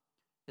time,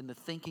 in the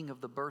thinking of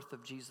the birth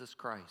of Jesus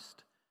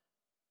Christ,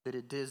 that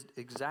it did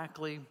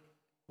exactly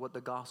what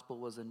the gospel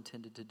was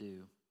intended to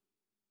do,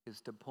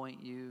 is to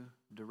point you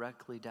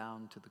directly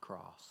down to the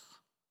cross,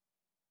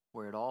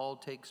 where it all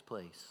takes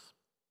place,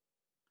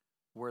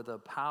 where the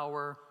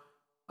power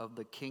of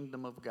the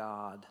kingdom of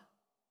God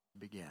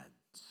begins.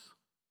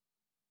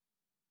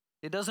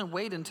 It doesn't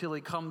wait until he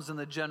comes in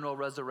the general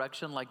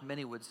resurrection like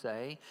many would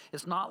say.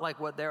 It's not like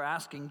what they're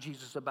asking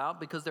Jesus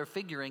about, because they're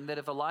figuring that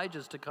if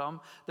Elijah's to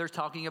come, they're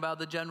talking about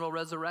the general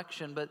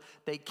resurrection, but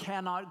they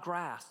cannot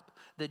grasp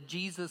that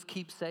Jesus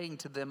keeps saying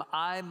to them,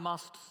 I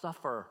must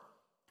suffer,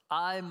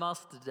 I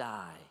must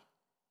die.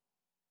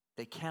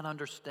 They can't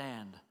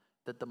understand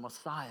that the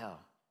Messiah,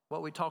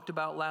 what we talked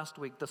about last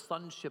week, the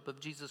sonship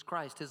of Jesus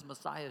Christ, his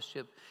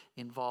messiahship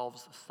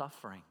involves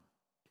suffering,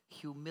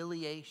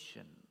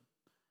 humiliation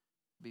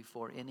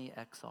before any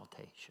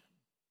exaltation.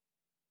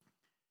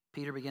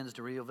 Peter begins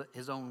to reveal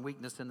his own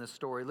weakness in this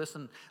story.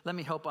 Listen, let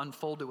me help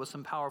unfold it with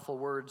some powerful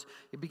words.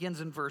 It begins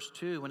in verse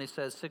 2 when he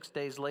says 6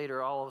 days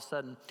later, all of a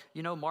sudden,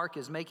 Mark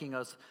is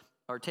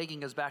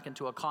taking us back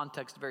into a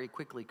context very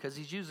quickly, because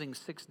he's using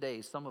 6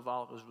 days. Some of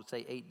us would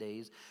say 8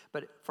 days.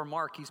 But for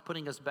Mark, he's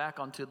putting us back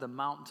onto the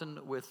mountain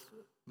with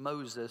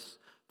Moses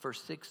for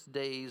 6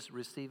 days,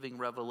 receiving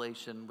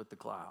revelation with the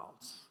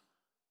clouds.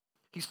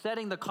 He's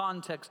setting the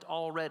context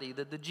already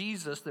that the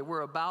Jesus that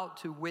we're about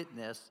to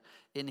witness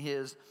in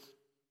his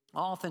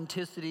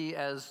authenticity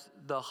as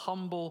the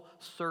humble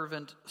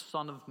servant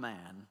Son of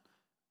Man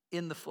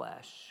in the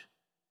flesh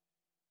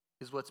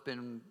is what's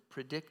been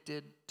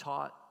predicted,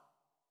 taught,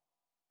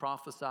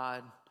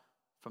 prophesied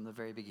from the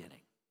very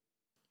beginning.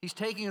 He's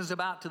taking us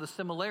about to the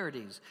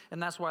similarities, and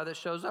that's why that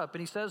shows up. And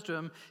he says to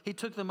him, he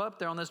took them up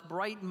there on this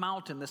bright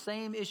mountain, the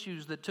same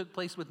issues that took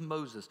place with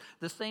Moses,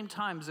 the same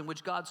times in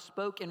which God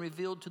spoke and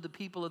revealed to the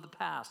people of the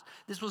past.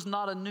 This was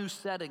not a new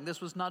setting.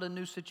 This was not a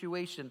new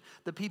situation.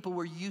 The people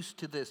were used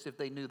to this if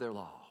they knew their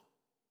law.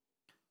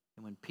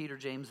 And when Peter,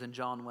 James, and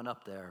John went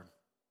up there,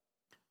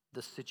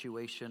 the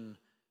situation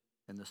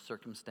and the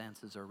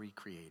circumstances are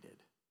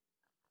recreated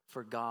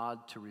for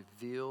God to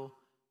reveal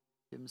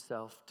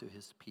himself to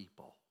his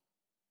people.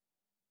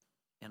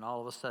 And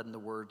all of a sudden the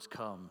words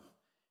come.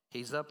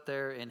 He's up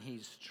there and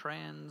he's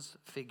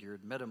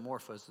transfigured.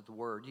 Metamorphose is the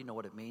word. You know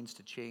what it means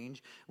to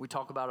change. We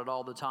talk about it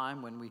all the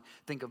time when we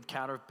think of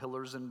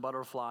caterpillars and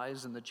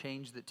butterflies and the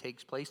change that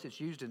takes place. It's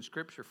used in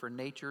Scripture for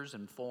natures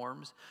and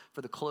forms.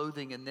 For the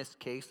clothing in this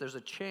case, there's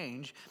a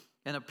change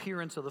an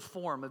appearance of the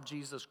form of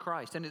Jesus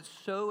Christ. And it's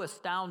so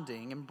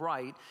astounding and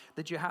bright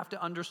that you have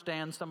to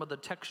understand some of the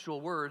textual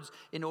words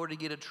in order to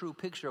get a true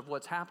picture of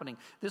what's happening.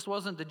 This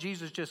wasn't that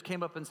Jesus just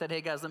came up and said,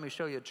 hey guys, let me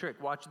show you a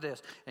trick. Watch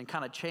this. And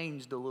kind of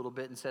changed a little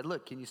bit and said,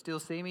 look, can you still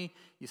see me?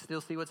 You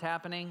still see what's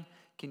happening?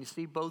 Can you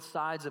see both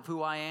sides of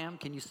who I am?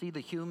 Can you see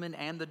the human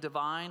and the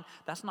divine?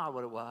 That's not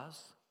what it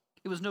was.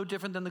 It was no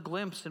different than the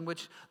glimpse in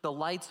which the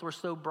lights were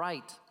so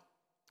bright.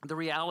 The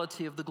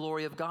reality of the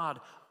glory of God,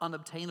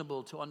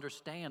 unobtainable to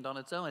understand on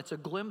its own. It's a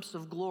glimpse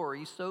of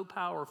glory so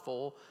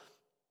powerful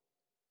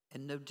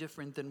and no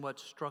different than what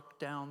struck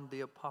down the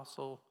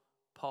Apostle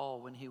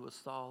Paul when he was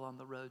Saul on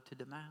the road to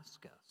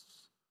Damascus.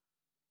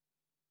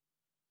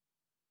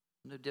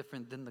 No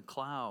different than the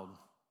cloud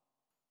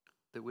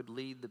that would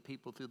lead the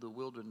people through the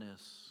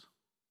wilderness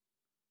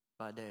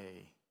by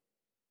day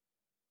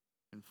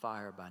and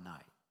fire by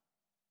night.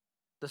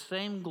 The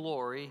same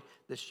glory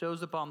that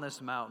shows up on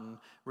this mountain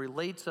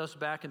relates us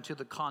back into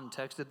the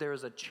context that there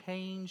is a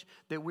change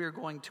that we're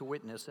going to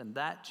witness, and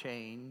that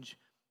change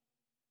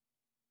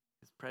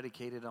is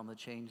predicated on the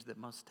change that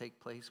must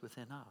take place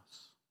within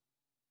us.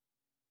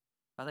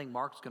 I think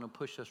Mark's going to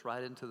push us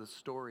right into the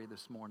story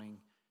this morning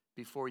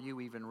before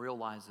you even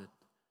realize it.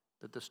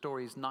 That the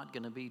story is not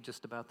going to be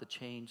just about the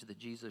change that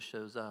Jesus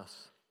shows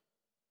us,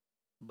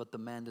 but the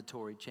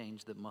mandatory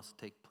change that must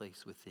take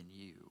place within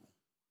you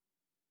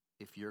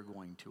if you're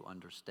going to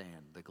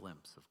understand the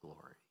glimpse of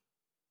glory.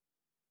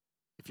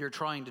 If you're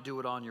trying to do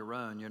it on your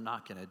own, you're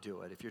not going to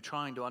do it. If you're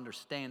trying to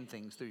understand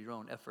things through your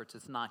own efforts,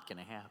 it's not going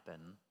to happen.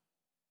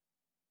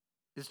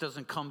 This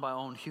doesn't come by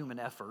own human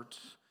efforts.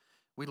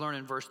 We learn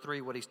in verse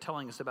 3 what he's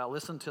telling us about.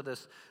 Listen to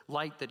this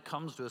light that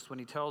comes to us when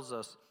he tells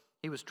us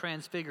he was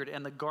transfigured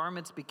and the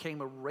garments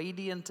became a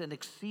radiant and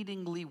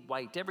exceedingly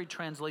white. Every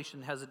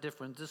translation has a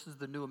difference. This is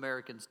the New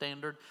American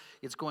Standard.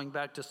 It's going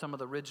back to some of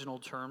the original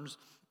terms.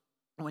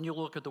 When you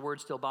look at the word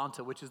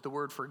stilbanta, which is the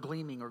word for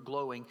gleaming or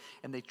glowing,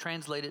 and they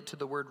translate it to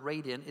the word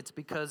radiant, it's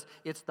because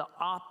it's the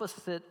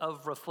opposite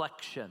of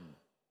reflection.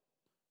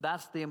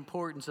 That's the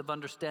importance of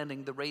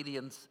understanding the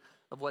radiance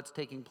of what's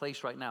taking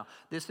place right now.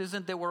 This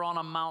isn't that we're on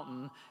a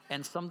mountain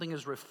and something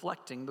is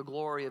reflecting the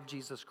glory of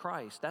Jesus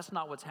Christ. That's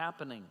not what's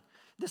happening.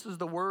 This is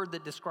the word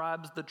that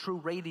describes the true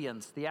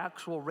radiance, the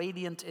actual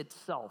radiant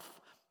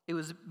itself. It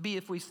would be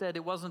if we said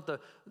it wasn't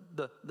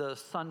the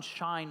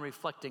sunshine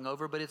reflecting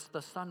over, but it's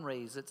the sun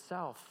rays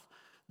itself.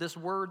 This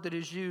word that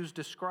is used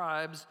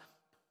describes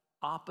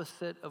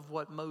opposite of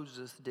what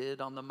Moses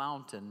did on the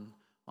mountain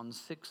on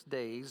 6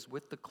 days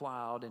with the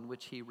cloud in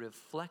which he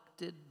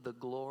reflected the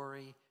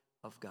glory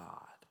of God.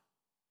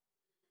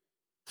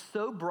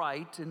 So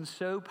bright and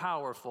so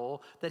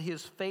powerful that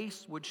his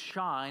face would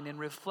shine and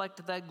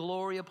reflect that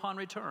glory upon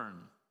return.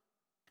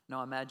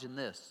 Now imagine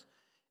this.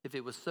 If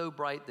it was so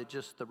bright that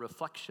just the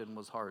reflection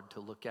was hard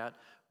to look at,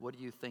 what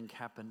do you think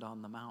happened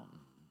on the mountain?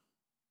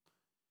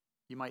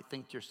 You might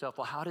think to yourself,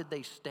 well, how did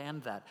they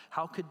stand that?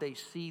 How could they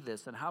see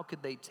this? And how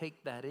could they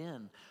take that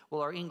in?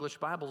 Well, our English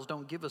Bibles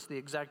don't give us the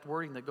exact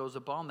wording that goes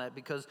upon that,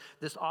 because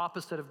this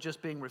opposite of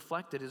just being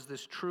reflected is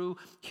this true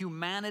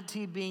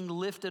humanity being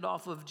lifted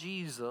off of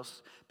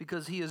Jesus,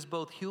 because he is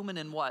both human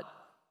and what?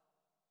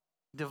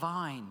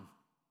 Divine.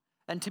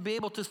 And to be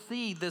able to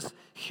see this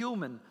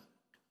human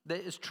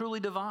that is truly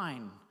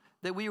divine,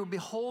 that we were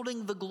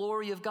beholding the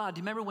glory of God. Do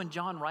you remember when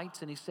John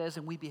writes and he says,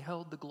 and we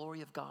beheld the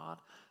glory of God,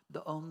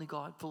 the only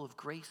God full of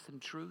grace and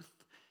truth?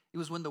 It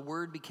was when the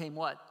Word became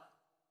what?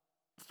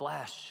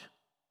 Flesh.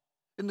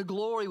 And the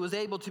glory was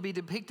able to be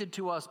depicted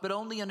to us, but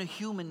only in a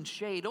human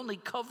shade, only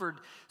covered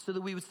so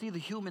that we would see the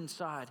human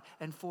side.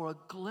 And for a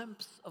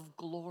glimpse of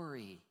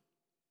glory,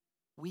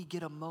 we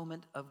get a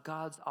moment of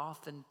God's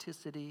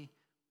authenticity,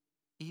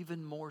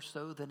 even more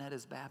so than at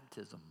his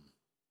baptism.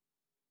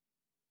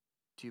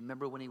 Do you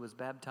remember when he was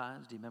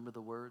baptized? Do you remember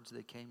the words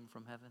that came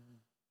from heaven?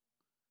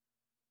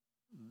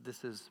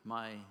 This is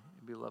my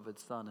beloved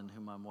Son in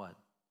whom I'm what?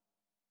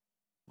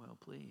 Well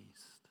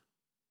pleased.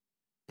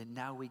 And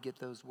now we get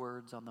those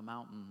words on the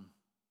mountain,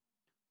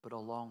 but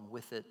along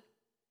with it,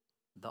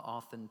 the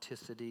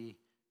authenticity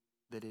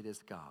that it is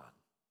God.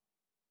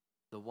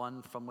 The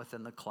one from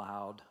within the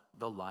cloud,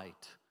 the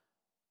light,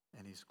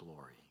 and his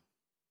glory.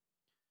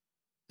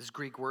 This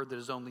Greek word that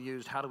is only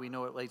used, how do we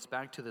know it relates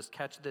back to this?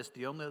 Catch this,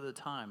 the only other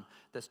time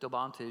that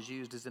stilbanta is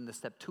used is in the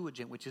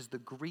Septuagint, which is the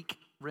Greek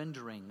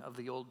rendering of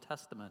the Old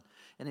Testament.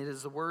 And it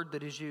is the word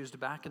that is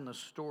used back in the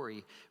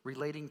story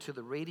relating to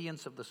the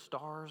radiance of the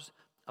stars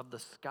of the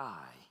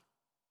sky,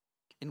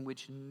 in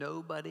which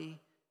nobody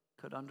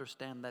could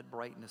understand that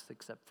brightness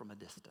except from a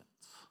distance.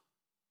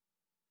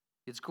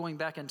 It's going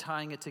back and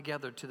tying it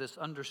together to this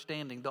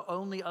understanding. The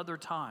only other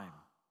time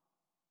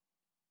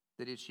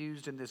that it's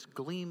used in this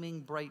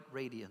gleaming bright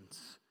radiance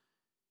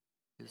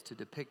is to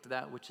depict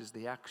that which is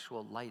the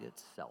actual light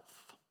itself.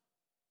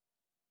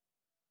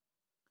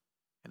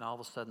 And all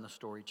of a sudden the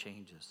story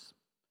changes.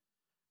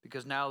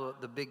 Because now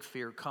the big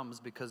fear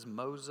comes because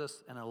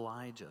Moses and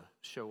Elijah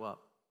show up.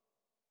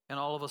 And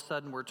all of a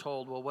sudden we're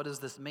told, well, what does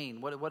this mean?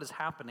 What is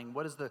happening?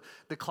 What is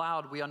the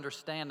cloud we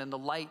understand and the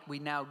light we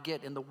now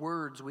get and the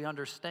words we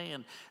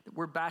understand?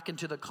 We're back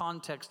into the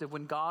context of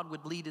when God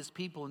would lead his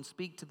people and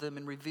speak to them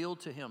and reveal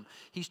to him.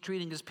 He's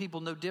treating his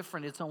people no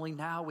different. It's only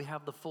now we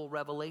have the full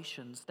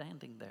revelation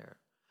standing there.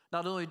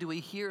 Not only do we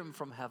hear him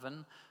from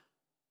heaven,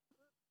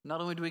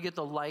 not only do we get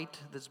the light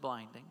that's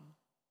blinding,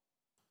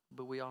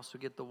 but we also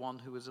get the one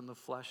who is in the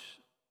flesh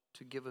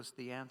to give us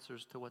the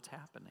answers to what's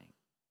happening,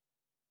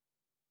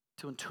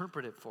 to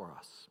interpret it for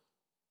us.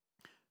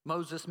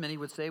 Moses, many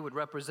would say, would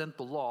represent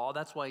the law.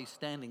 That's why he's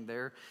standing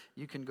there.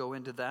 You can go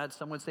into that.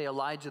 Some would say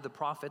Elijah the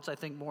prophets. I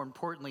think more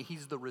importantly,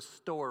 he's the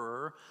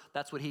restorer.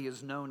 That's what he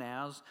is known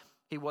as.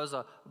 He was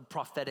a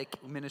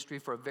prophetic ministry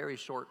for a very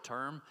short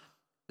term.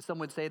 Some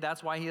would say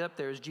that's why he's up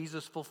there, as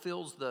Jesus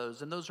fulfills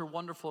those. And those are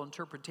wonderful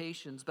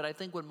interpretations. But I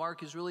think what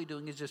Mark is really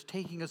doing is just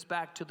taking us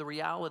back to the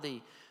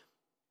reality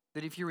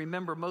that, if you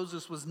remember,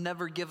 Moses was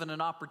never given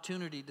an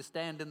opportunity to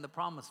stand in the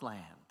promised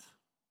land.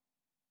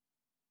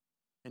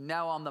 And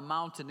now on the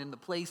mountain, in the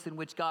place in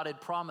which God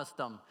had promised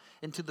them,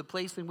 into the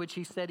place in which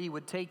he said he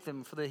would take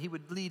them, for that he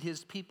would lead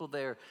his people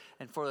there,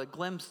 and for a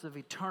glimpse of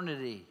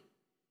eternity,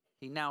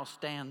 he now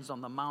stands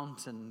on the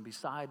mountain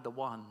beside the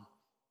one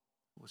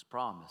who was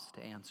promised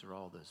to answer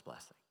all those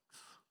blessings.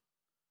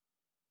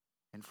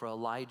 And for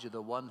Elijah,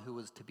 the one who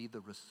was to be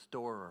the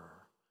restorer,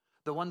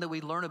 the one that we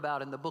learn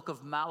about in the book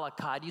of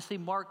Malachi. You see,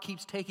 Mark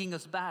keeps taking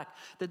us back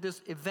that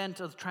this event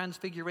of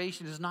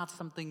transfiguration is not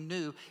something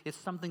new. It's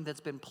something that's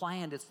been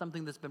planned. It's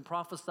something that's been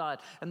prophesied.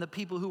 And the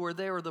people who were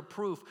there are the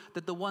proof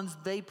that the ones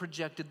they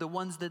projected, the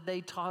ones that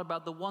they taught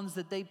about, the ones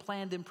that they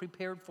planned and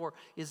prepared for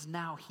is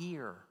now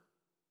here.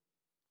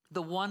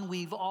 The one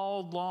we've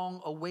all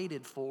long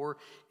awaited for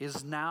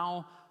is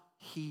now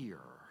here.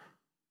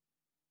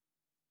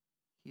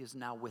 He is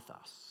now with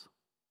us.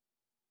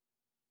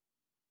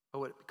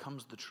 Oh, it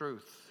becomes the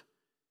truth.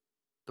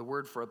 The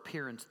word for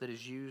appearance that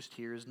is used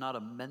here is not a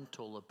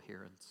mental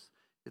appearance.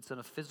 It's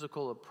a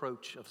physical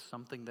approach of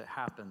something that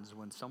happens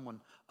when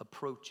someone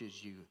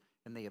approaches you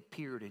and they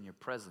appeared in your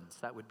presence.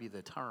 That would be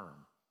the term.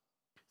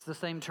 It's the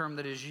same term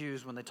that is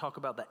used when they talk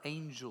about the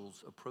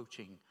angels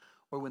approaching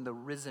or when the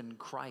risen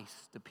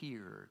Christ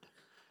appeared.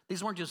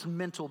 These weren't just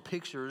mental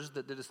pictures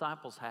that the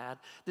disciples had.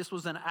 This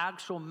was an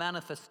actual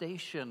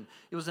manifestation.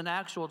 It was an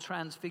actual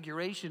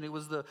transfiguration. It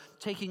was the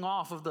taking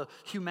off of the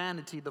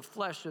humanity, the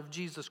flesh of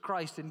Jesus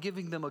Christ, and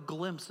giving them a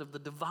glimpse of the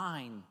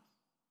divine,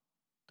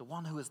 the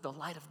one who is the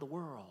light of the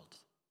world.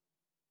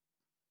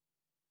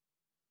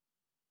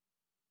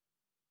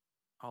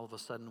 All of a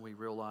sudden we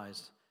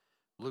realize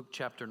Luke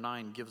chapter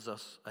 9 gives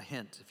us a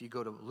hint. If you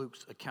go to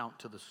Luke's account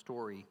to the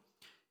story,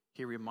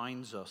 he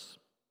reminds us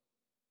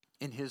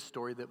in his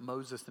story that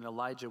Moses and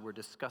Elijah were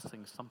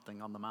discussing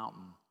something on the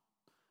mountain.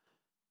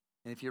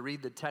 And if you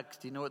read the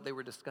text, you know what they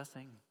were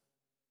discussing?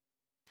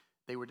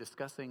 They were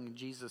discussing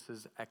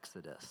Jesus'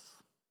 exodus.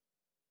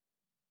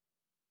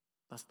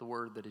 That's the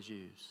word that is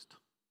used.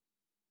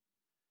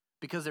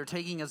 Because they're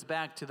taking us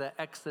back to the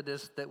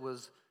exodus that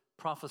was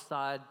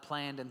prophesied,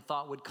 planned, and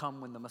thought would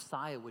come when the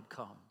Messiah would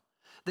come.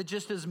 That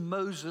just as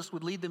Moses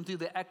would lead them through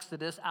the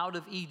exodus out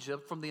of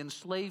Egypt from the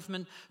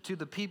enslavement to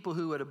the people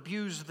who had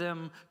abused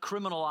them,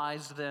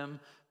 criminalized them,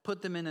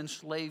 put them in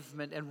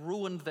enslavement and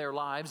ruined their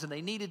lives, and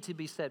they needed to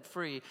be set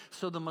free,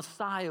 so the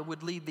Messiah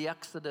would lead the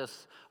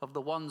exodus of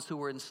the ones who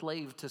were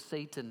enslaved to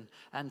Satan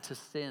and to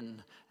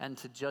sin and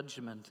to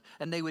judgment.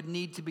 And they would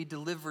need to be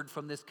delivered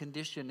from this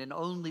condition, and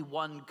only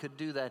one could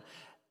do that.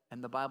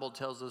 And the Bible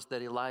tells us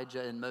that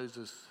Elijah and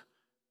Moses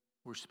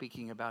were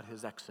speaking about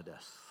his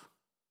exodus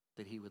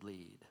that he would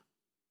lead.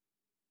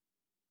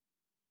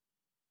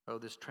 Oh,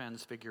 this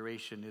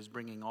transfiguration is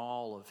bringing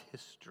all of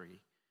history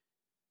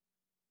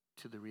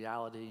to the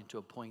reality and to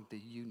a point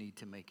that you need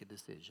to make a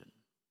decision.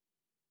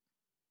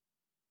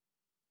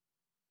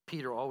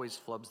 Peter always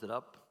flubs it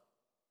up.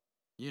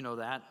 You know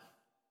that.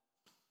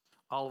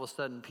 All of a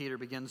sudden, Peter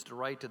begins to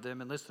write to them,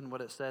 and listen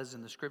what it says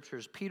in the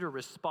scriptures. Peter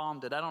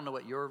responded. I don't know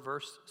what your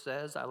verse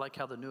says. I like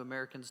how the New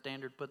American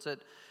Standard puts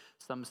it.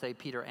 Some say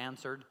Peter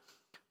answered.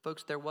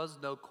 Folks, there was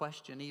no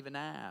question even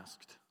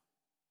asked.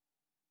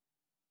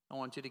 I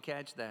want you to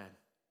catch that.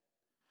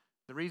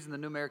 The reason the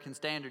New American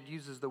Standard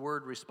uses the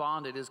word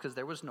responded is because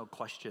there was no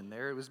question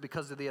there. It was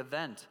because of the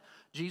event.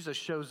 Jesus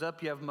shows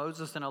up, you have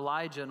Moses and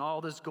Elijah and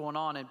all this going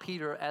on, and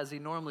Peter, as he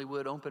normally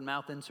would, open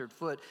mouth, insert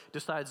foot,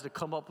 decides to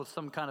come up with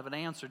some kind of an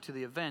answer to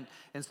the event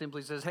and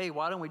simply says, hey,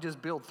 why don't we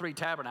just build 3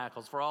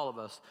 tabernacles for all of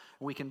us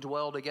and we can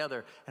dwell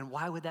together? And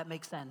why would that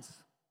make sense?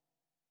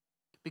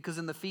 Because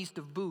in the Feast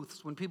of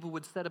Booths, when people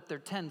would set up their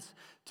tents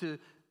to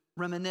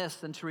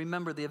reminisce and to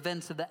remember the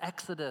events of the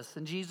Exodus,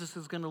 and Jesus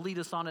is going to lead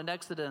us on an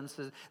Exodus,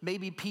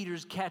 maybe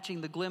Peter's catching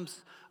the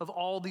glimpse of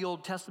all the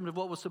Old Testament of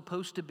what was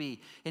supposed to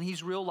be, and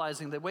he's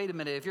realizing that, wait a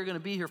minute, if you're going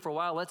to be here for a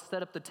while, let's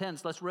set up the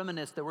tents, let's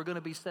reminisce that we're going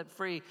to be set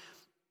free.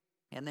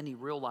 And then he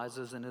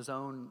realizes in his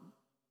own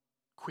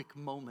quick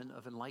moment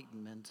of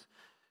enlightenment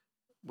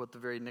what the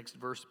very next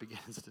verse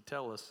begins to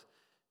tell us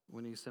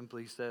when he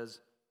simply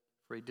says,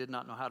 for he did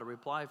not know how to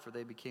reply, for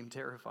they became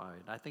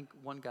terrified. I think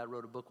one guy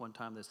wrote a book one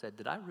time that said,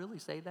 did I really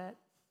say that?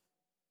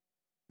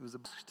 It was a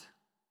boost.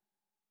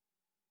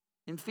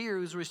 In fear,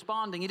 he was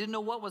responding. He didn't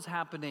know what was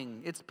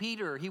happening. It's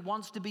Peter. He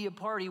wants to be a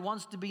part. He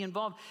wants to be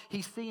involved.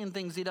 He's seeing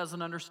things he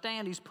doesn't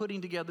understand. He's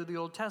putting together the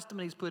Old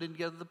Testament. He's putting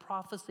together the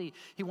prophecy.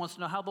 He wants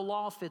to know how the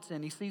law fits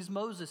in. He sees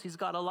Moses. He's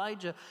got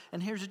Elijah.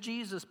 And here's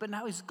Jesus. But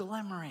now he's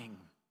glimmering.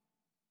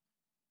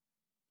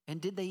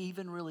 And did they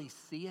even really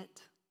see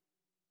it?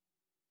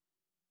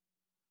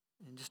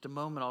 In just a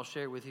moment, I'll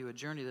share with you a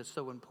journey that's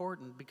so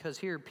important, because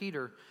here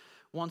Peter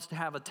wants to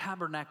have a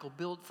tabernacle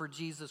built for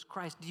Jesus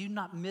Christ. Do you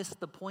not miss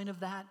the point of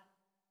that?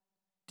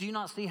 Do you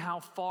not see how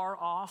far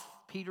off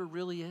Peter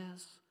really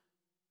is?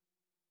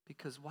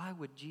 Because why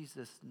would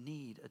Jesus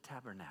need a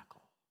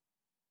tabernacle?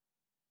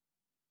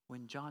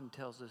 When John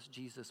tells us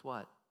Jesus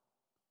what?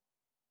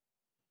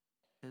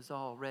 Is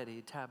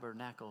already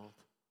tabernacled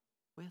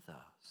with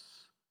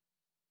us.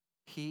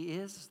 He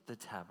is the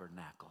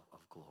tabernacle of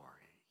glory.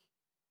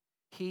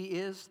 He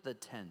is the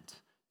tent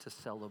to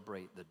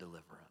celebrate the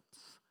deliverance.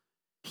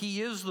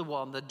 He is the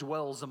one that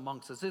dwells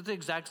amongst us. It's the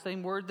exact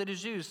same word that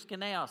is used,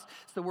 skineos.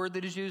 It's the word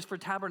that is used for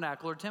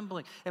tabernacle or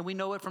templing. And we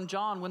know it from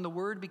John when the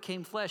word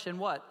became flesh and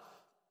what?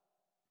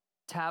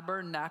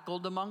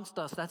 Tabernacled amongst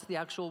us. That's the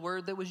actual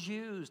word that was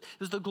used. It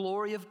was the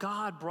glory of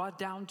God brought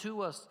down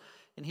to us.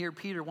 And here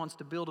Peter wants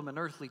to build him an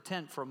earthly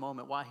tent for a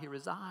moment while he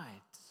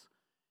resides.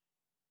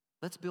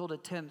 Let's build a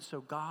tent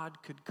so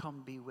God could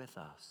come be with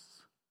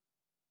us.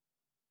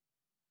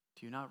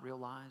 Do you not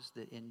realize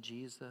that in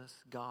Jesus,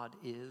 God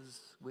is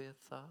with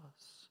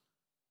us?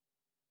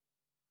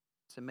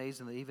 It's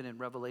amazing that even in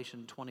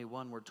Revelation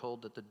 21, we're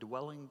told that the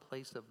dwelling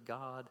place of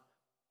God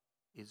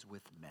is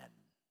with men.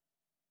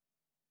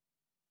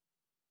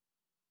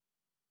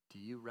 Do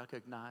you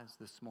recognize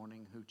this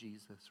morning who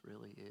Jesus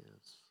really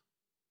is?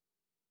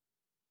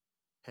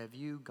 Have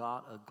you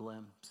got a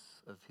glimpse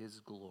of his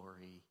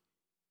glory?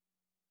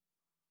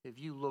 Have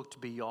you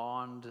looked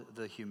beyond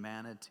the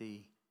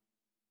humanity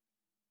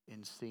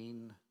and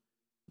seen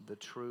the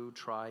true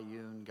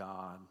triune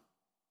God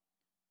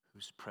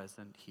who's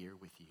present here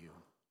with you?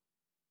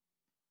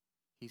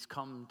 He's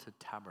come to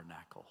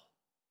tabernacle.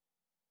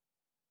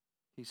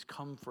 He's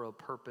come for a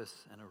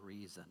purpose and a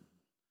reason.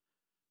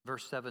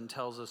 Verse 7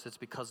 tells us it's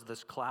because of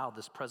this cloud,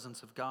 this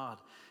presence of God.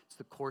 It's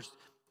of course,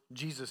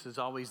 Jesus is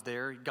always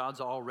there.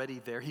 God's already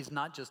there. He's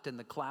not just in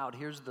the cloud.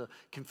 Here's the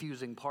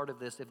confusing part of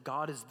this. If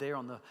God is there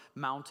on the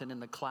mountain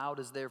and the cloud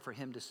is there for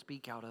him to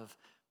speak out of,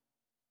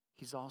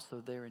 he's also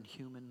there in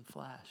human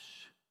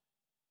flesh.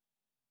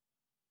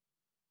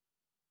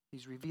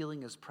 He's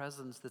revealing his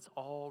presence that's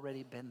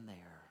already been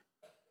there.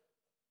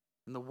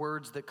 And the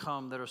words that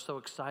come that are so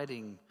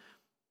exciting,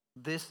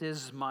 this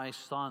is my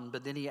son.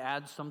 But then he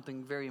adds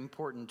something very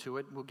important to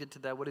it. We'll get to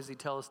that. What does he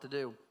tell us to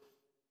do?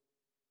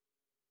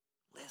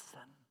 Listen.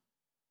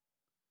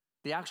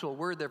 The actual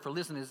word there for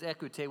listen is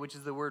ekute, which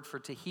is the word for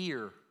to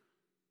hear.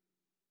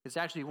 It's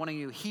actually wanting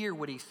you to hear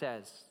what he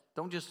says.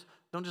 Don't just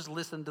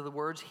listen to the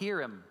words,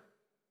 hear him.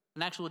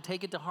 And actually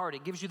take it to heart.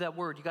 It gives you that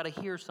word. You got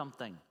to hear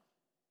something.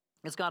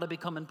 It's got to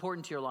become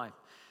important to your life.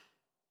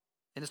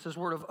 And it's this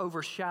word of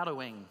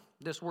overshadowing.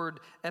 This word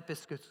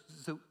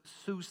episkousa,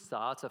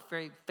 it's a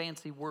very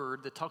fancy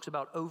word that talks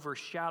about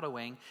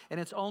overshadowing, and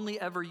it's only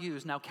ever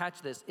used, now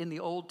catch this, in the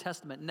Old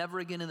Testament, never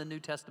again in the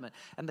New Testament.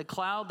 And the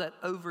cloud that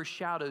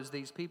overshadows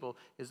these people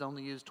is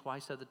only used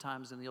twice other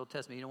times in the Old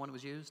Testament. You know when it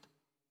was used?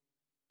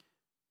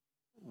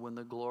 When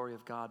the glory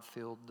of God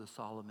filled the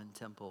Solomon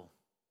temple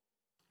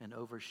and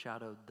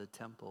overshadowed the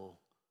temple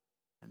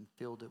and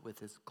filled it with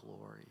his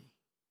glory.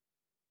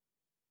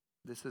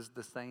 This is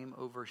the same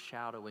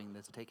overshadowing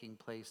that's taking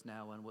place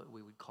now on what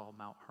we would call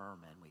Mount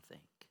Hermon, we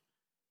think,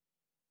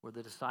 where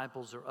the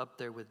disciples are up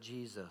there with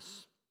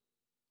Jesus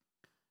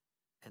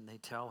and they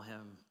tell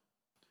him,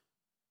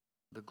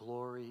 the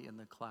glory in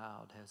the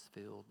cloud has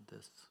filled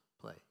this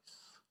place.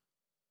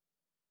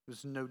 It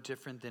was no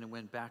different than it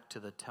went back to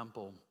the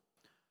temple,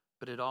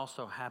 but it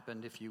also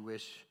happened, if you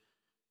wish,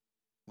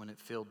 when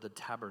it filled the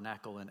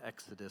tabernacle in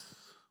Exodus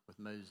with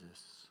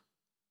Moses,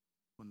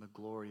 when the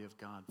glory of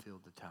God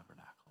filled the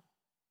tabernacle.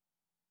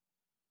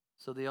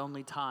 So the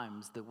only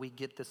times that we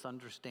get this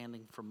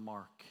understanding from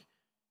Mark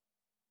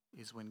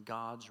is when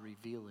God's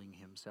revealing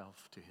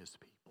himself to his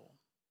people.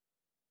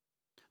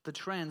 The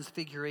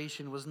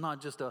transfiguration was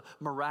not just a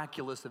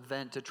miraculous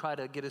event to try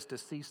to get us to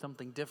see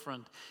something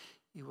different.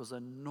 It was a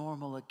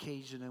normal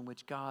occasion in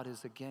which God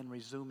is again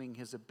resuming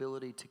his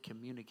ability to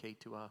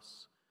communicate to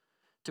us,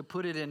 to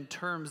put it in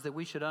terms that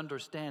we should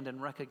understand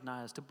and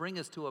recognize, to bring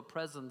us to a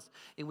presence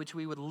in which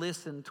we would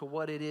listen to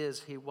what it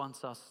is he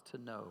wants us to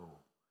know.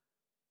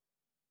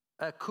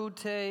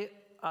 Ekute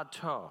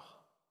ato.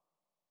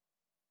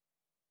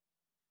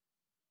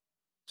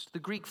 It's the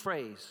Greek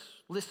phrase,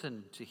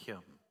 listen to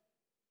him.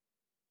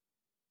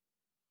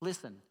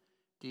 Listen.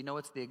 Do you know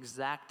it's the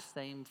exact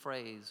same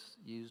phrase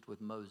used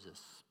with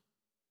Moses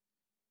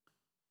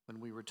when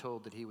we were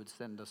told that he would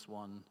send us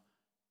one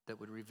that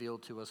would reveal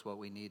to us what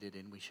we needed,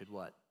 and we should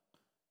what?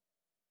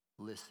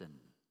 Listen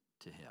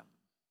to him.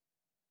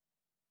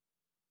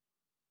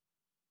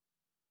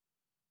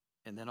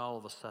 And then all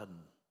of a sudden,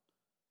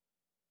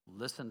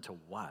 listen to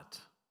what?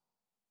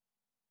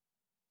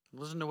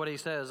 Listen to what he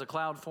says. A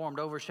cloud formed,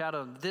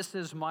 overshadowed. This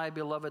is my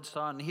beloved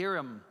son. Hear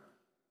him.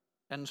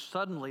 And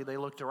suddenly they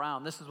looked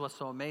around. This is what's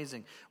so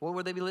amazing. What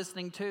would they be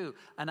listening to?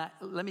 And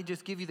let me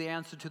just give you the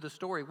answer to the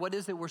story. What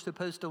is it we're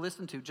supposed to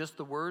listen to? Just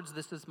the words,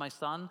 this is my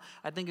son?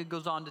 I think it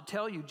goes on to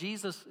tell you,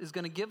 Jesus is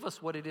going to give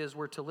us what it is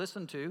we're to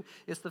listen to.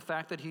 It's the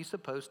fact that he's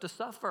supposed to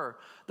suffer,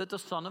 that the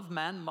Son of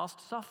Man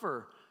must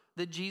suffer,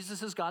 that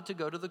Jesus has got to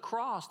go to the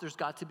cross. There's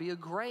got to be a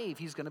grave.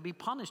 He's going to be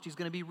punished. He's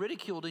going to be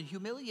ridiculed and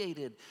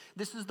humiliated.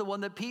 This is the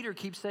one that Peter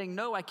keeps saying,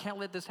 no, I can't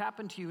let this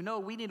happen to you. No,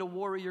 we need a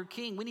warrior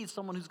king. We need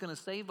someone who's going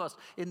to save us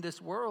in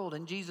this world.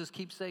 And Jesus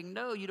keeps saying,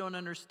 no, you don't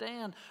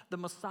understand. The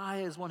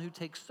Messiah is one who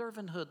takes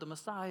servanthood. The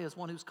Messiah is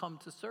one who's come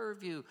to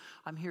serve you.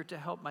 I'm here to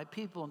help my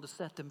people and to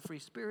set them free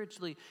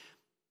spiritually.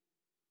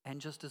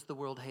 And just as the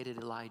world hated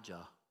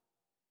Elijah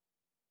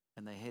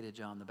and they hated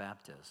John the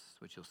Baptist,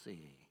 which you'll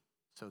see,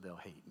 so they'll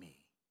hate me.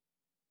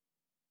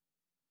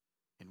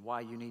 And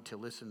why you need to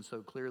listen so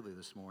clearly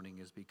this morning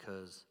is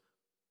because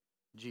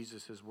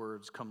Jesus'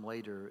 words come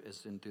later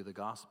as in through the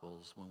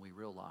Gospels when we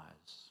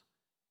realize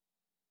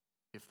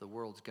if the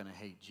world's going to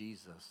hate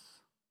Jesus,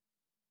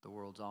 the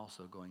world's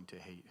also going to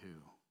hate who?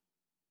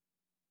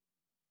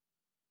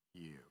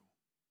 You.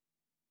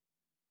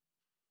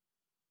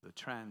 the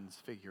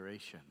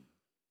transfiguration,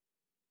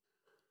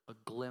 a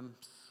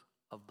glimpse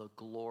of the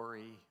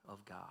glory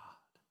of God,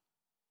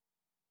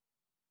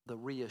 the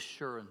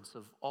reassurance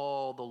of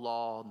all the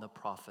law and the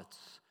prophets,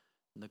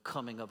 and the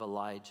coming of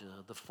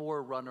Elijah, the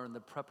forerunner and the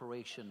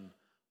preparation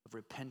of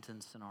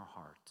repentance in our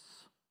hearts.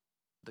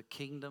 The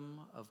kingdom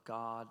of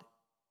God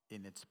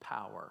in its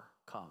power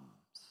comes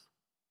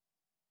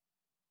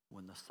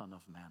when the Son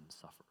of Man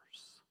suffers.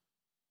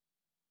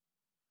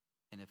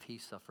 And if he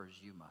suffers,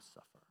 you must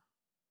suffer.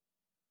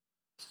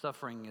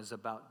 Suffering is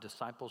about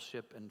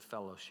discipleship and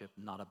fellowship,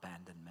 not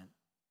abandonment.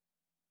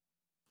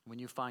 When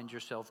you find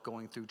yourself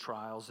going through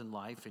trials in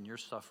life and you're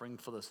suffering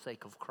for the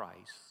sake of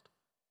Christ,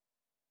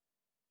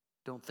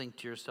 don't think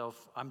to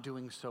yourself, I'm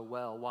doing so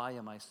well. Why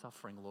am I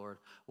suffering, Lord?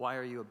 Why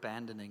are you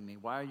abandoning me?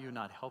 Why are you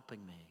not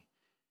helping me?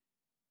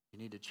 You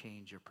need to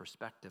change your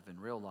perspective and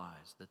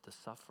realize that the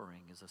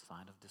suffering is a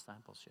sign of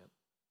discipleship.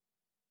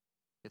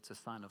 It's a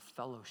sign of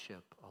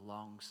fellowship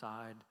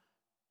alongside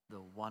the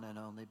one and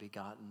only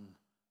begotten,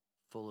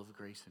 full of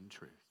grace and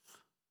truth.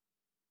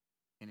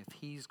 And if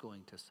he's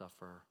going to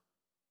suffer,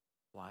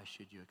 why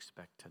should you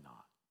expect to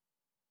not?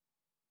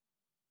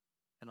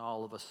 And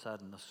all of a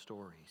sudden, the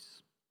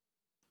stories.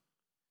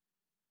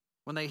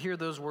 When they hear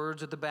those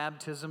words at the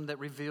baptism that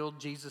revealed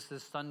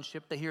Jesus'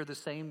 sonship, they hear the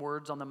same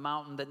words on the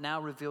mountain that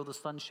now reveal the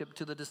sonship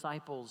to the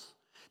disciples.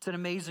 It's an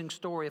amazing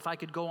story. If I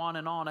could go on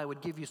and on, I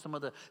would give you some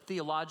of the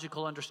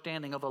theological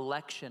understanding of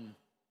election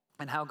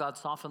and how God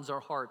softens our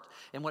heart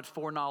and what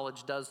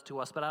foreknowledge does to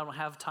us. But I don't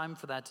have time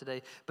for that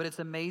today. But it's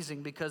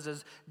amazing because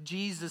as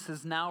Jesus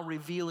is now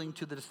revealing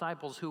to the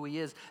disciples who he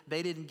is,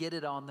 they didn't get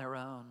it on their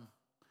own.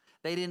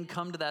 They didn't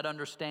come to that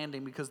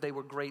understanding because they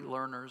were great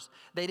learners.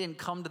 They didn't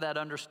come to that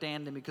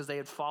understanding because they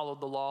had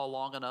followed the law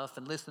long enough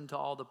and listened to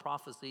all the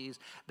prophecies.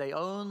 They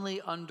only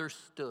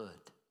understood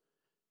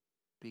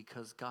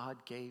because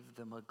God gave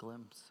them a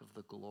glimpse of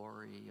the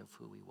glory of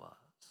who he was.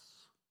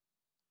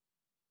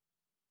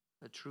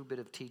 A true bit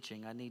of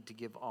teaching I need to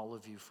give all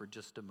of you for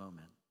just a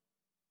moment.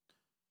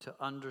 To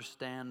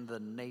understand the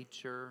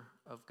nature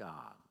of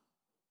God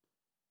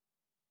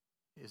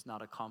is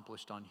not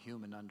accomplished on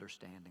human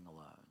understanding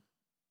alone.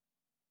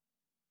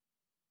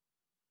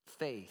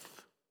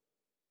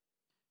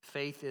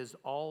 Faith is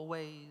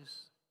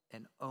always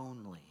and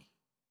only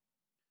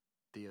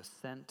the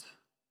assent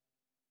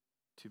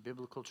to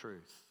biblical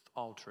truth,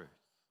 all truth,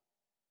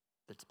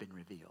 that's been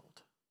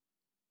revealed.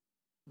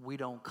 We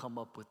don't come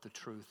up with the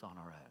truth on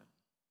our own.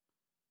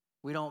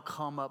 We don't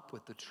come up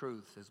with the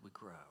truth as we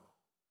grow.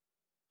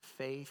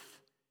 Faith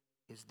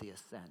is the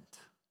assent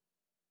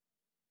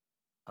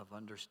of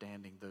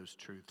understanding those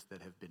truths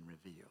that have been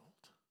revealed.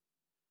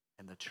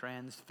 And the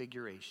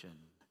transfiguration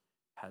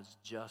has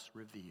just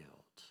revealed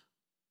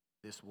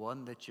this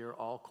one that you're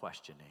all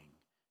questioning,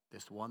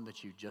 this one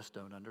that you just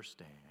don't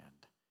understand,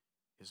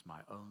 is my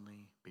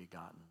only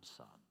begotten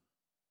Son,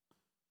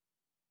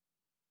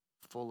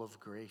 full of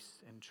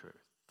grace and truth,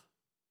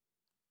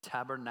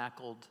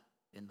 tabernacled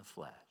in the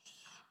flesh,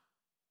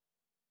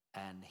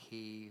 and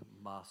he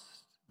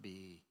must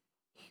be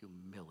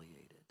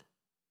humiliated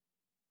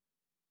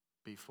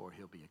before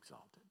he'll be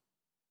exalted.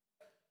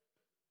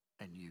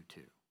 And you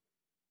too.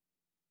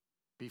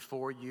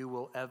 Before you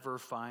will ever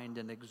find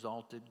an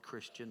exalted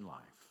Christian life,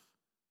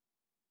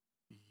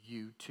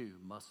 you too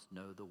must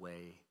know the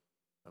way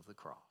of the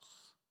cross.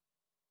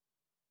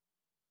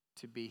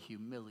 To be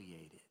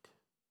humiliated.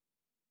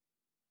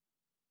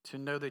 To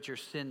know that your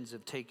sins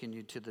have taken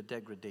you to the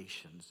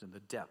degradations and the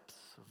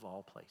depths of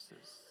all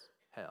places,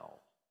 hell.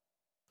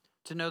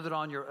 To know that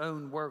on your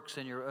own works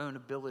and your own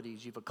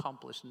abilities, you've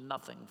accomplished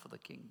nothing for the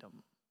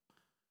kingdom.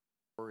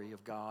 Glory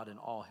of God and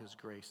all his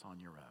grace on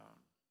your own.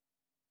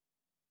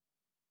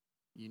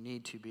 You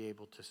need to be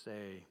able to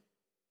say,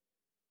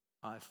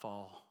 I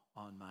fall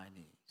on my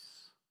knees.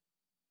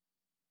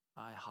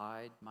 I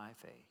hide my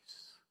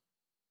face.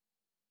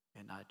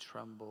 And I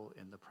tremble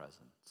in the presence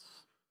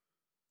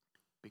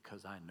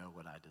because I know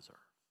what I deserve.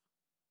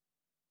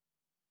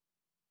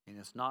 And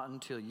it's not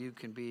until you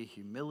can be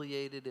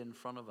humiliated in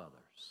front of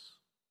others,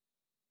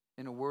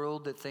 in a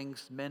world that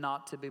thinks men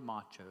ought to be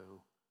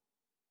macho,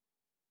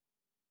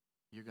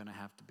 you're going to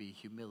have to be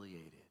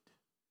humiliated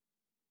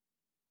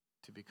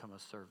to become a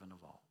servant of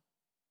all.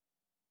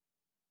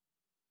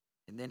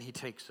 And then he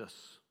takes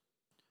us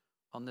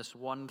on this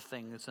one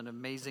thing. It's an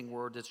amazing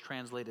word that's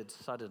translated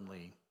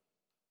suddenly.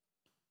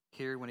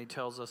 Here, when he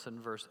tells us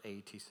in verse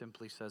 8, he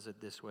simply says it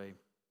this way.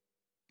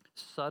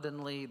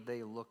 Suddenly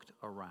they looked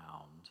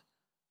around.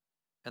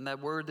 And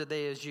that word that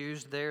they has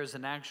used there is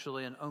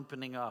actually an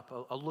opening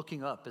up, a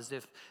looking up, as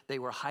if they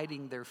were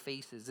hiding their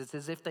faces. It's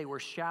as if they were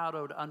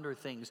shadowed under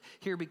things.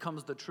 Here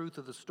becomes the truth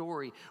of the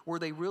story. Were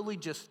they really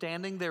just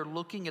standing there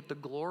looking at the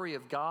glory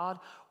of God?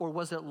 Or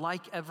was it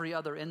like every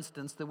other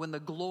instance that when the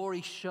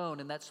glory shone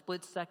in that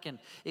split second,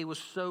 it was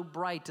so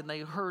bright and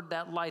they heard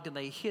that light and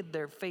they hid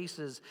their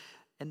faces.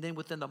 And then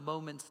within a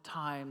moment's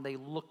time, they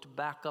looked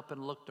back up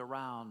and looked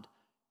around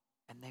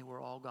and they were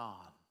all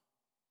gone.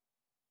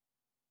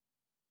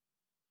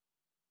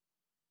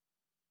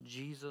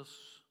 Jesus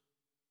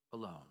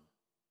alone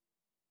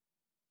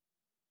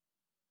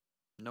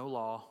no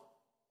law,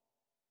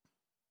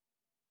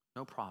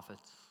 no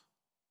prophets,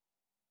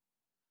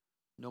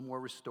 no more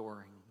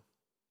restoring.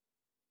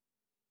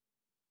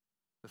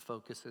 The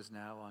focus is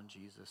now on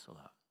Jesus alone.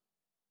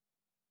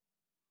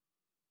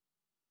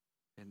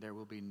 And there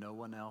will be no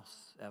one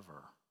else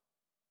ever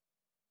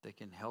that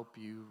can help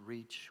you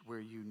reach where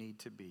you need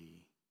to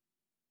be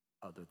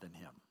other than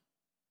him.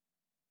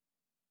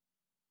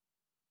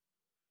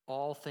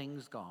 All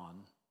things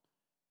gone,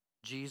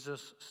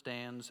 Jesus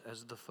stands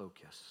as the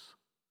focus.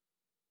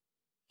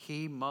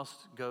 He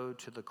must go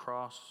to the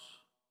cross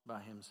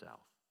by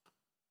himself.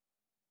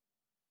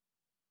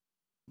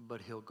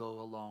 But he'll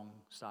go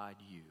alongside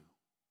you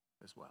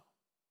as well.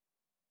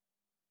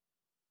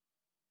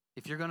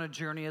 If you're going to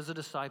journey as a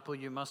disciple,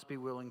 you must be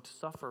willing to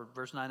suffer.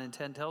 Verse 9 and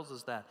 10 tells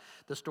us that.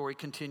 The story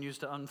continues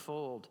to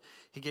unfold.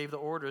 He gave the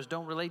orders.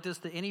 Don't relate this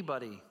to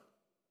anybody.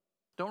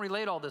 Don't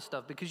relate all this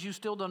stuff because you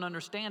still don't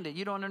understand it.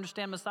 You don't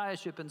understand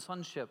messiahship and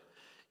sonship.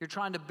 You're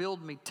trying to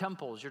build me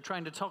temples. You're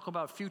trying to talk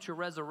about future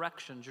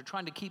resurrections. You're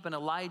trying to keep an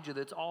Elijah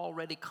that's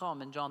already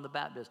come in John the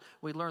Baptist.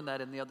 We learned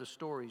that in the other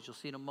stories. You'll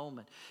see in a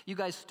moment. You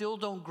guys still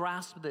don't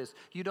grasp this.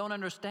 You don't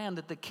understand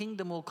that the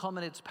kingdom will come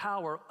in its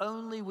power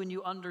only when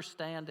you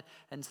understand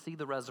and see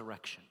the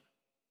resurrection.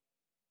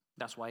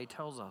 That's why he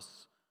tells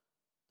us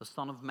the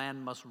Son of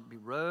Man must be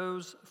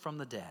rose from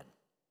the dead.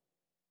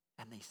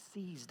 And they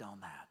seized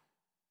on that.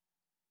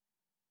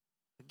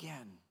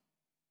 Again,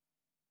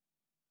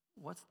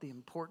 what's the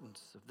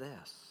importance of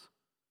this?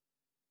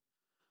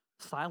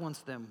 Silence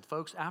them.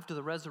 Folks, after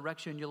the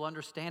resurrection, you'll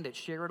understand it.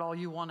 Share it all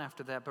you want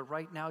after that. But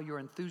right now, your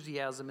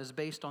enthusiasm is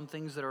based on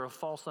things that are a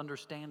false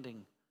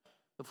understanding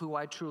of who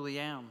I truly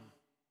am.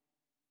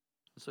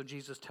 And so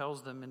Jesus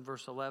tells them in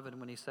verse 11,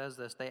 when he says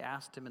this, they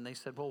asked him and they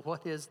said, well,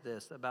 what is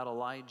this about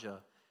Elijah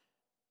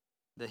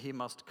that he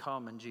must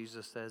come? And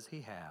Jesus says,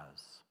 he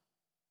has.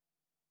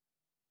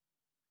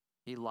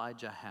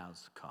 Elijah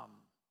has come.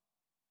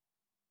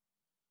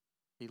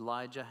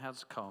 Elijah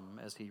has come,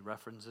 as he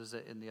references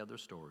it in the other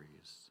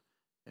stories,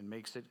 and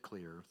makes it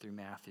clear through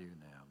Matthew and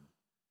them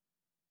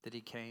that he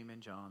came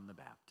in John the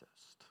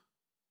Baptist.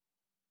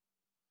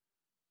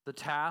 The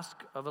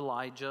task of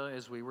Elijah,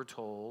 as we were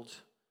told,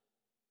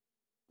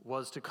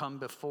 was to come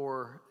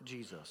before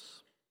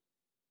Jesus,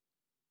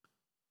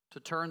 to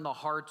turn the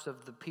hearts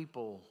of the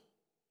people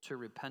to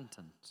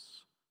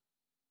repentance,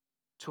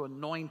 to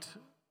anoint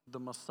the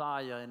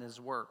Messiah in his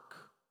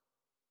work,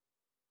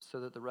 so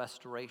that the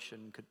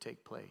restoration could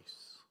take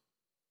place.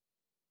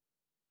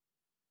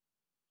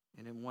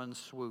 And in one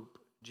swoop,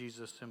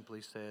 Jesus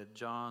simply said,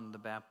 John the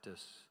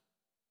Baptist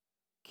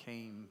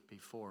came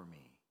before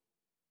me,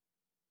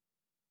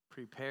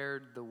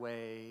 prepared the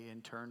way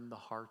and turned the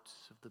hearts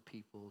of the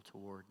people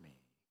toward me,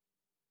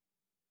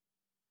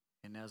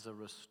 and as a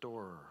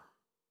restorer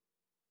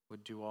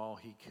would do all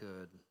he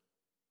could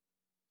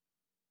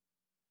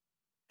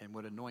and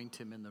would anoint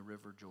him in the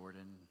river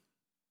Jordan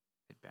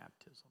at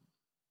baptism.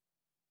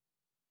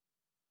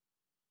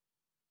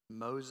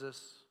 Moses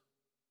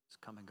is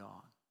come and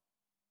gone.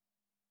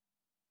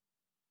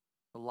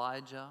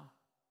 Elijah,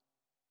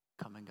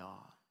 come and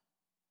gone.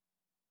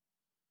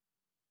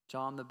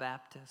 John the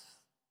Baptist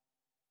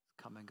is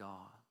come and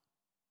gone.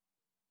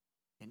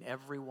 And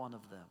every one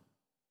of them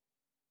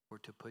were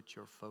to put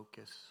your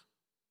focus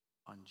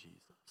on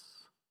Jesus.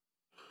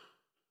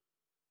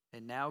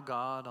 And now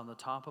God, on the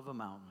top of a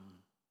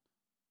mountain,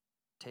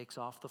 takes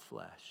off the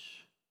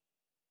flesh,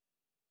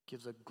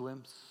 gives a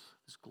glimpse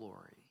of his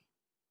glory,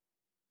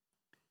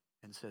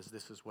 and says,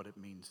 this is what it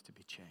means to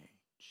be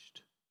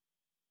changed.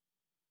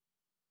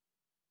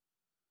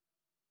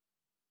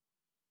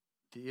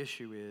 The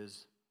issue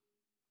is,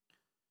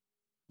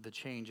 the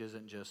change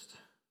isn't just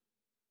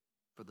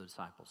for the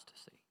disciples to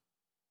see.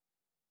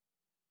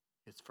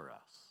 It's for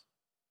us.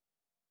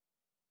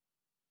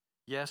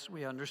 Yes,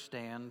 we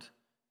understand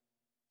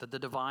that the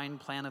divine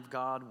plan of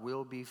God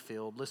will be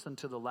filled. Listen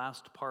to the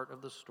last part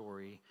of the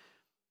story.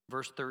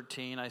 Verse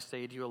 13, I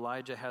say to you,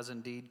 Elijah has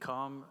indeed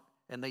come,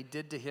 and they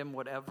did to him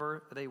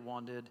whatever they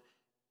wanted.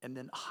 And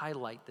then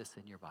highlight this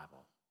in your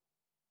Bible.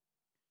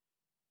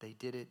 They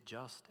did it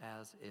just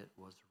as it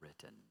was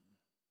written.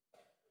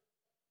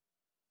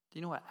 Do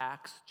you know what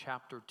Acts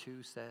chapter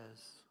 2 says?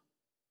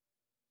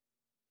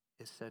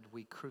 It said,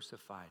 we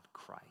crucified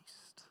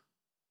Christ.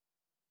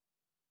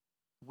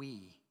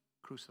 We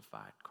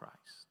crucified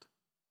Christ.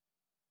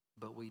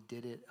 But we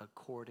did it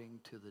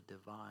according to the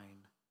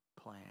divine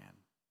plan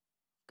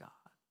of God.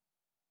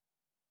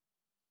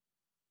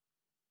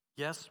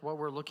 Yes, what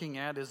we're looking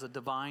at is a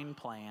divine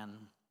plan,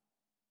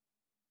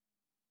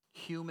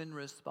 human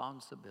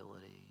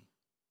responsibility.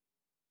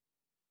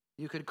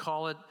 You could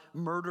call it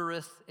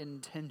murderous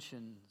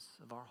intentions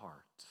of our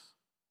hearts,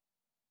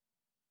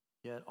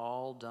 yet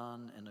all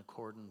done in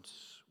accordance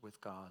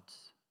with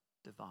God's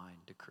divine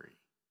decree.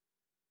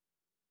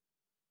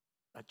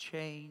 A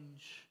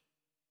change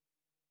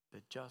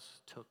that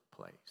just took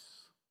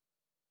place,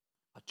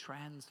 a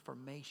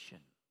transformation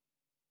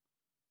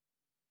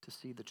to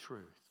see the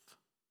truth.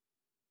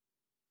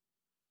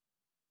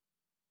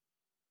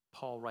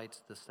 Paul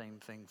writes the same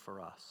thing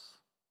for us.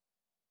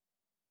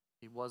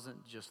 It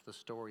wasn't just the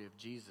story of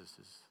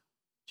Jesus'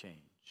 change.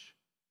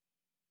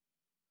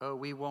 Oh,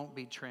 we won't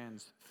be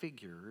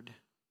transfigured,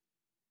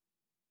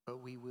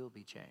 but we will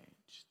be changed.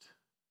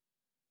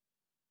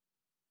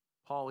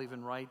 Paul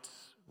even writes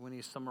when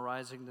he's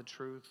summarizing the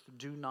truth,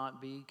 do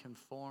not be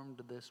conformed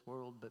to this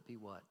world, but be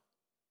what?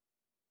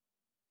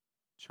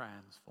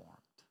 Transformed.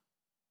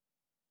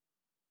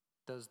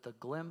 Does the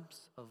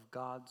glimpse of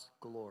God's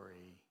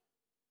glory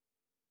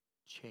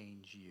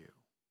change you?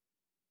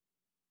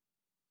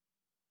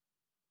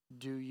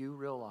 Do you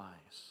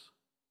realize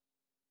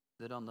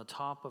that on the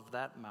top of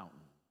that mountain,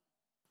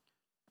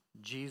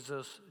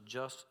 Jesus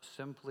just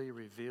simply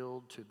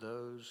revealed to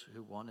those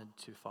who wanted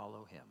to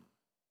follow him,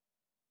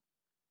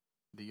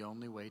 the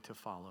only way to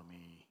follow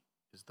me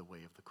is the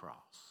way of the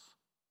cross.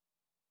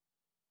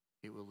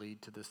 It will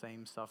lead to the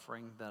same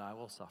suffering that I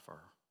will suffer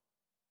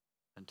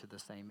and to the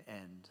same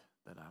end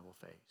that I will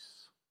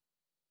face.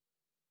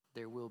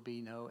 There will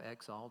be no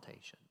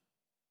exaltation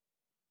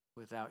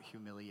without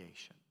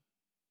humiliation.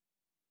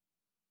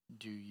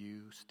 Do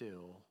you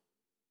still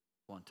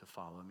want to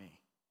follow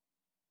me?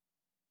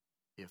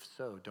 If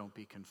so, don't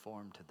be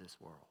conformed to this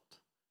world.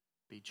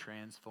 Be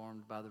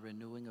transformed by the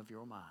renewing of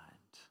your mind,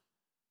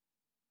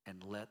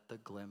 and let the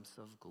glimpse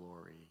of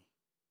glory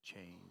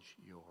change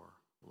your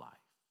life.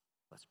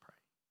 Let's pray.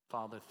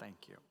 Father,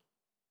 thank you.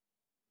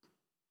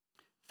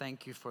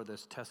 Thank you for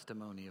this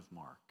testimony of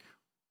Mark.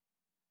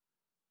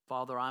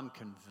 Father, I'm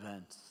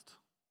convinced,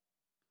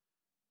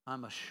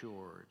 I'm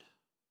assured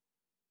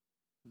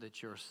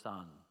that your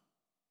Son,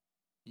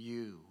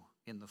 you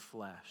in the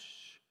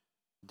flesh,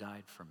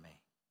 died for me.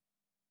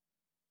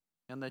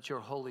 And that your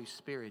Holy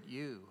Spirit,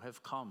 you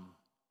have come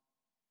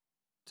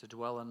to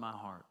dwell in my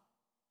heart,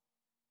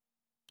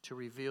 to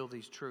reveal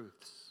these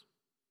truths,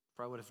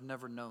 for I would have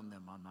never known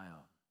them on my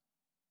own.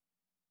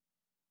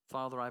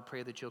 Father, I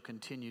pray that you'll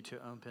continue to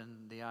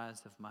open the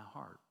eyes of my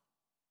heart,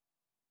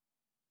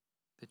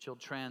 that you'll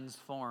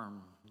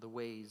transform the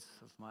ways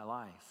of my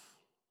life.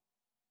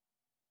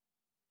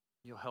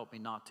 You'll help me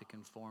not to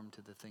conform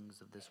to the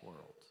things of this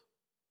world,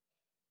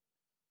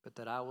 but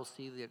that I will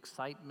see the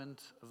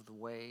excitement of the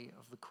way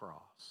of the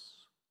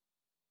cross,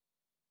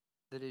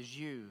 that as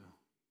you,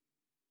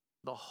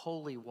 the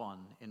Holy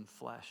One in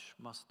flesh,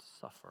 must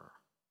suffer,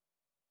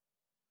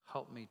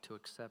 help me to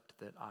accept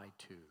that I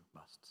too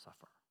must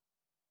suffer,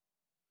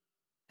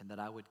 and that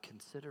I would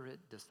consider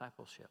it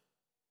discipleship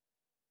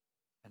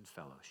and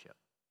fellowship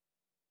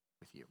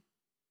with you.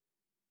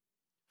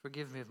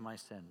 Forgive me of my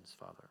sins,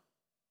 Father,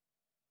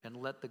 and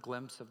let the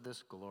glimpse of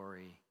this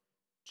glory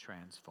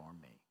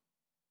transform me.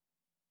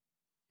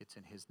 It's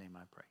in his name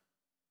I pray.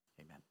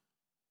 Amen.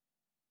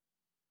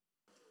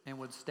 And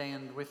would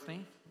stand with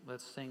me.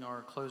 Let's sing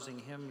our closing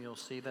hymn. You'll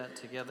see that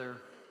together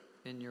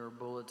in your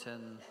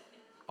bulletin.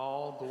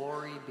 All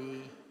glory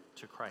be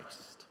to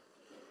Christ.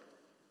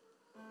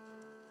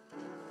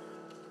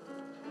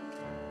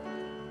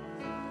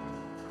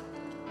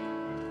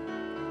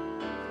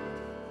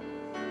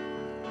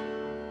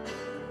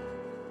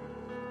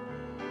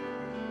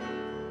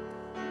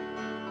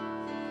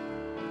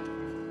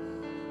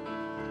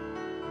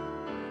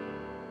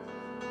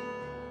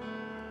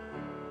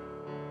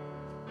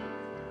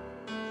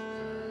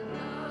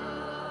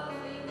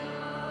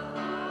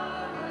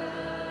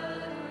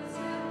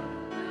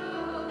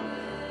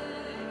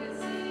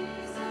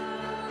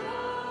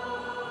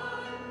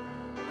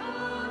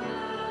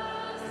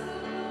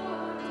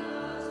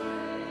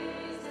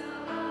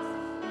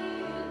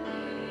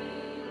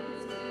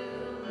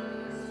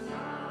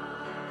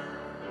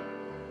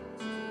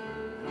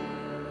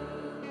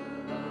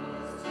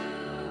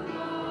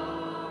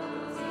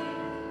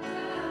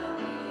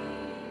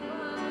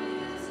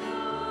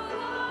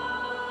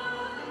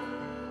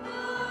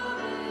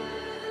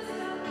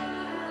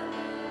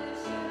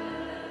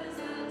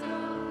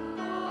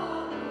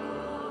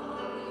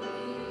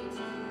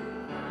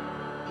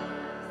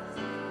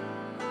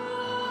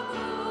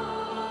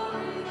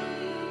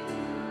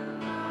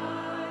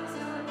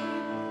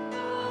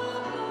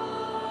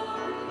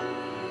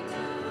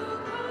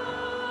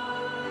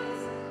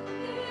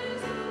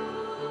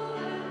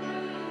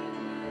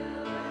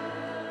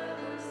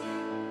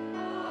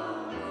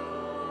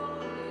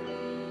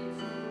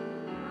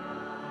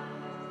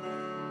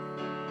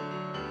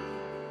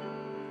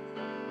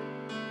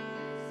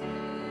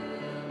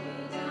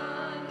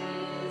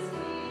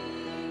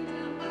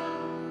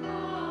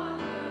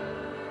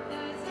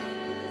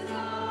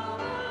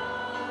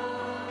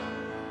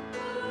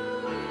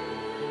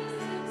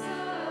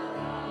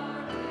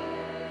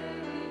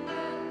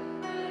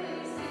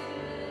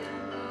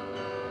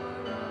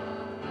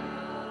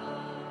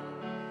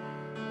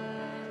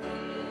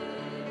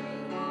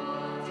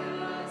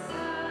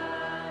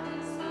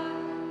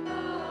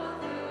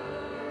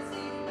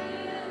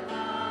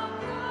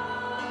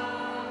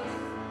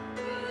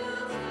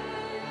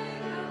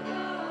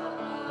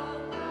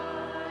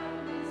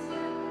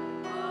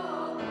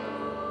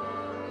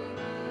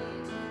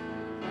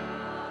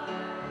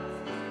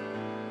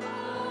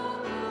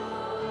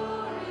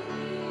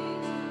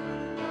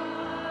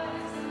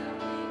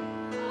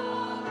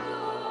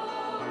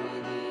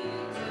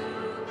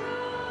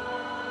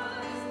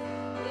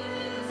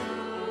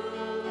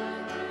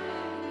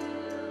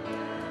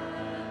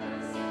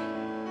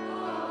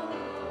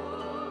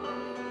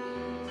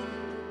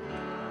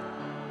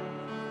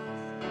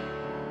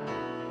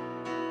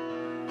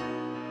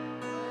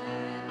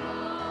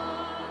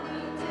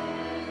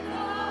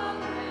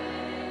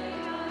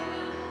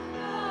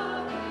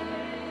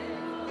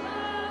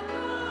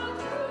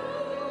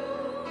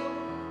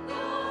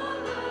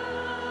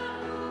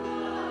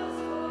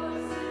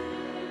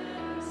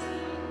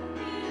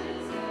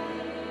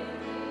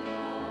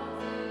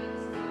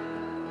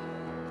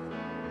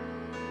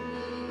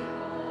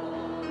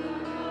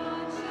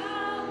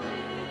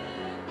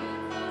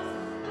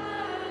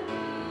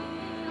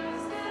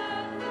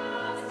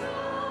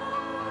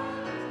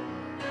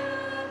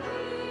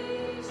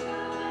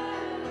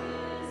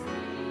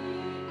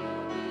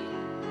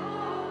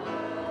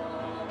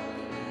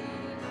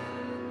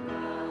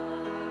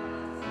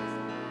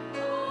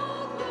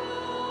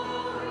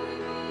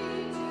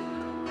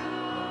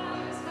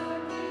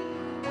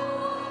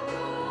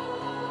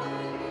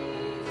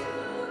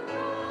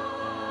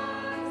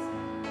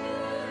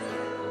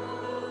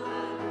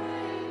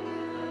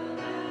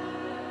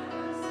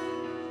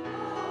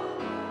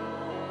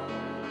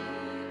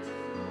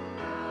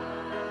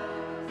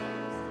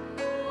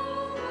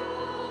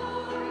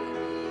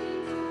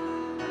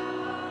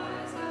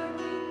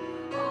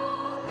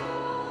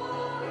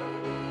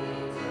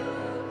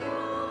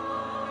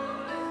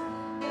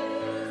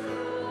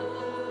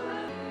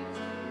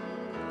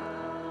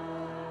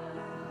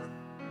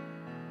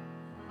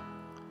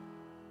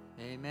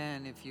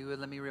 Amen. If you would,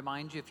 let me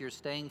remind you, if you're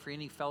staying for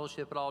any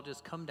fellowship at all,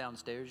 just come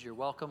downstairs. You're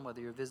welcome, whether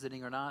you're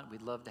visiting or not.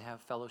 We'd love to have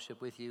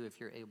fellowship with you if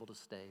you're able to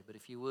stay. But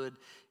if you would,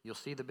 you'll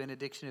see the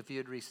benediction. If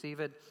you'd receive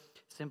it,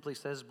 simply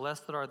says,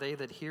 "Blessed are they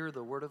that hear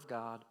the word of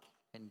God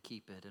and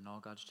keep it." And all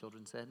God's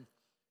children said,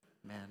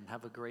 amen.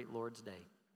 Have a great Lord's Day.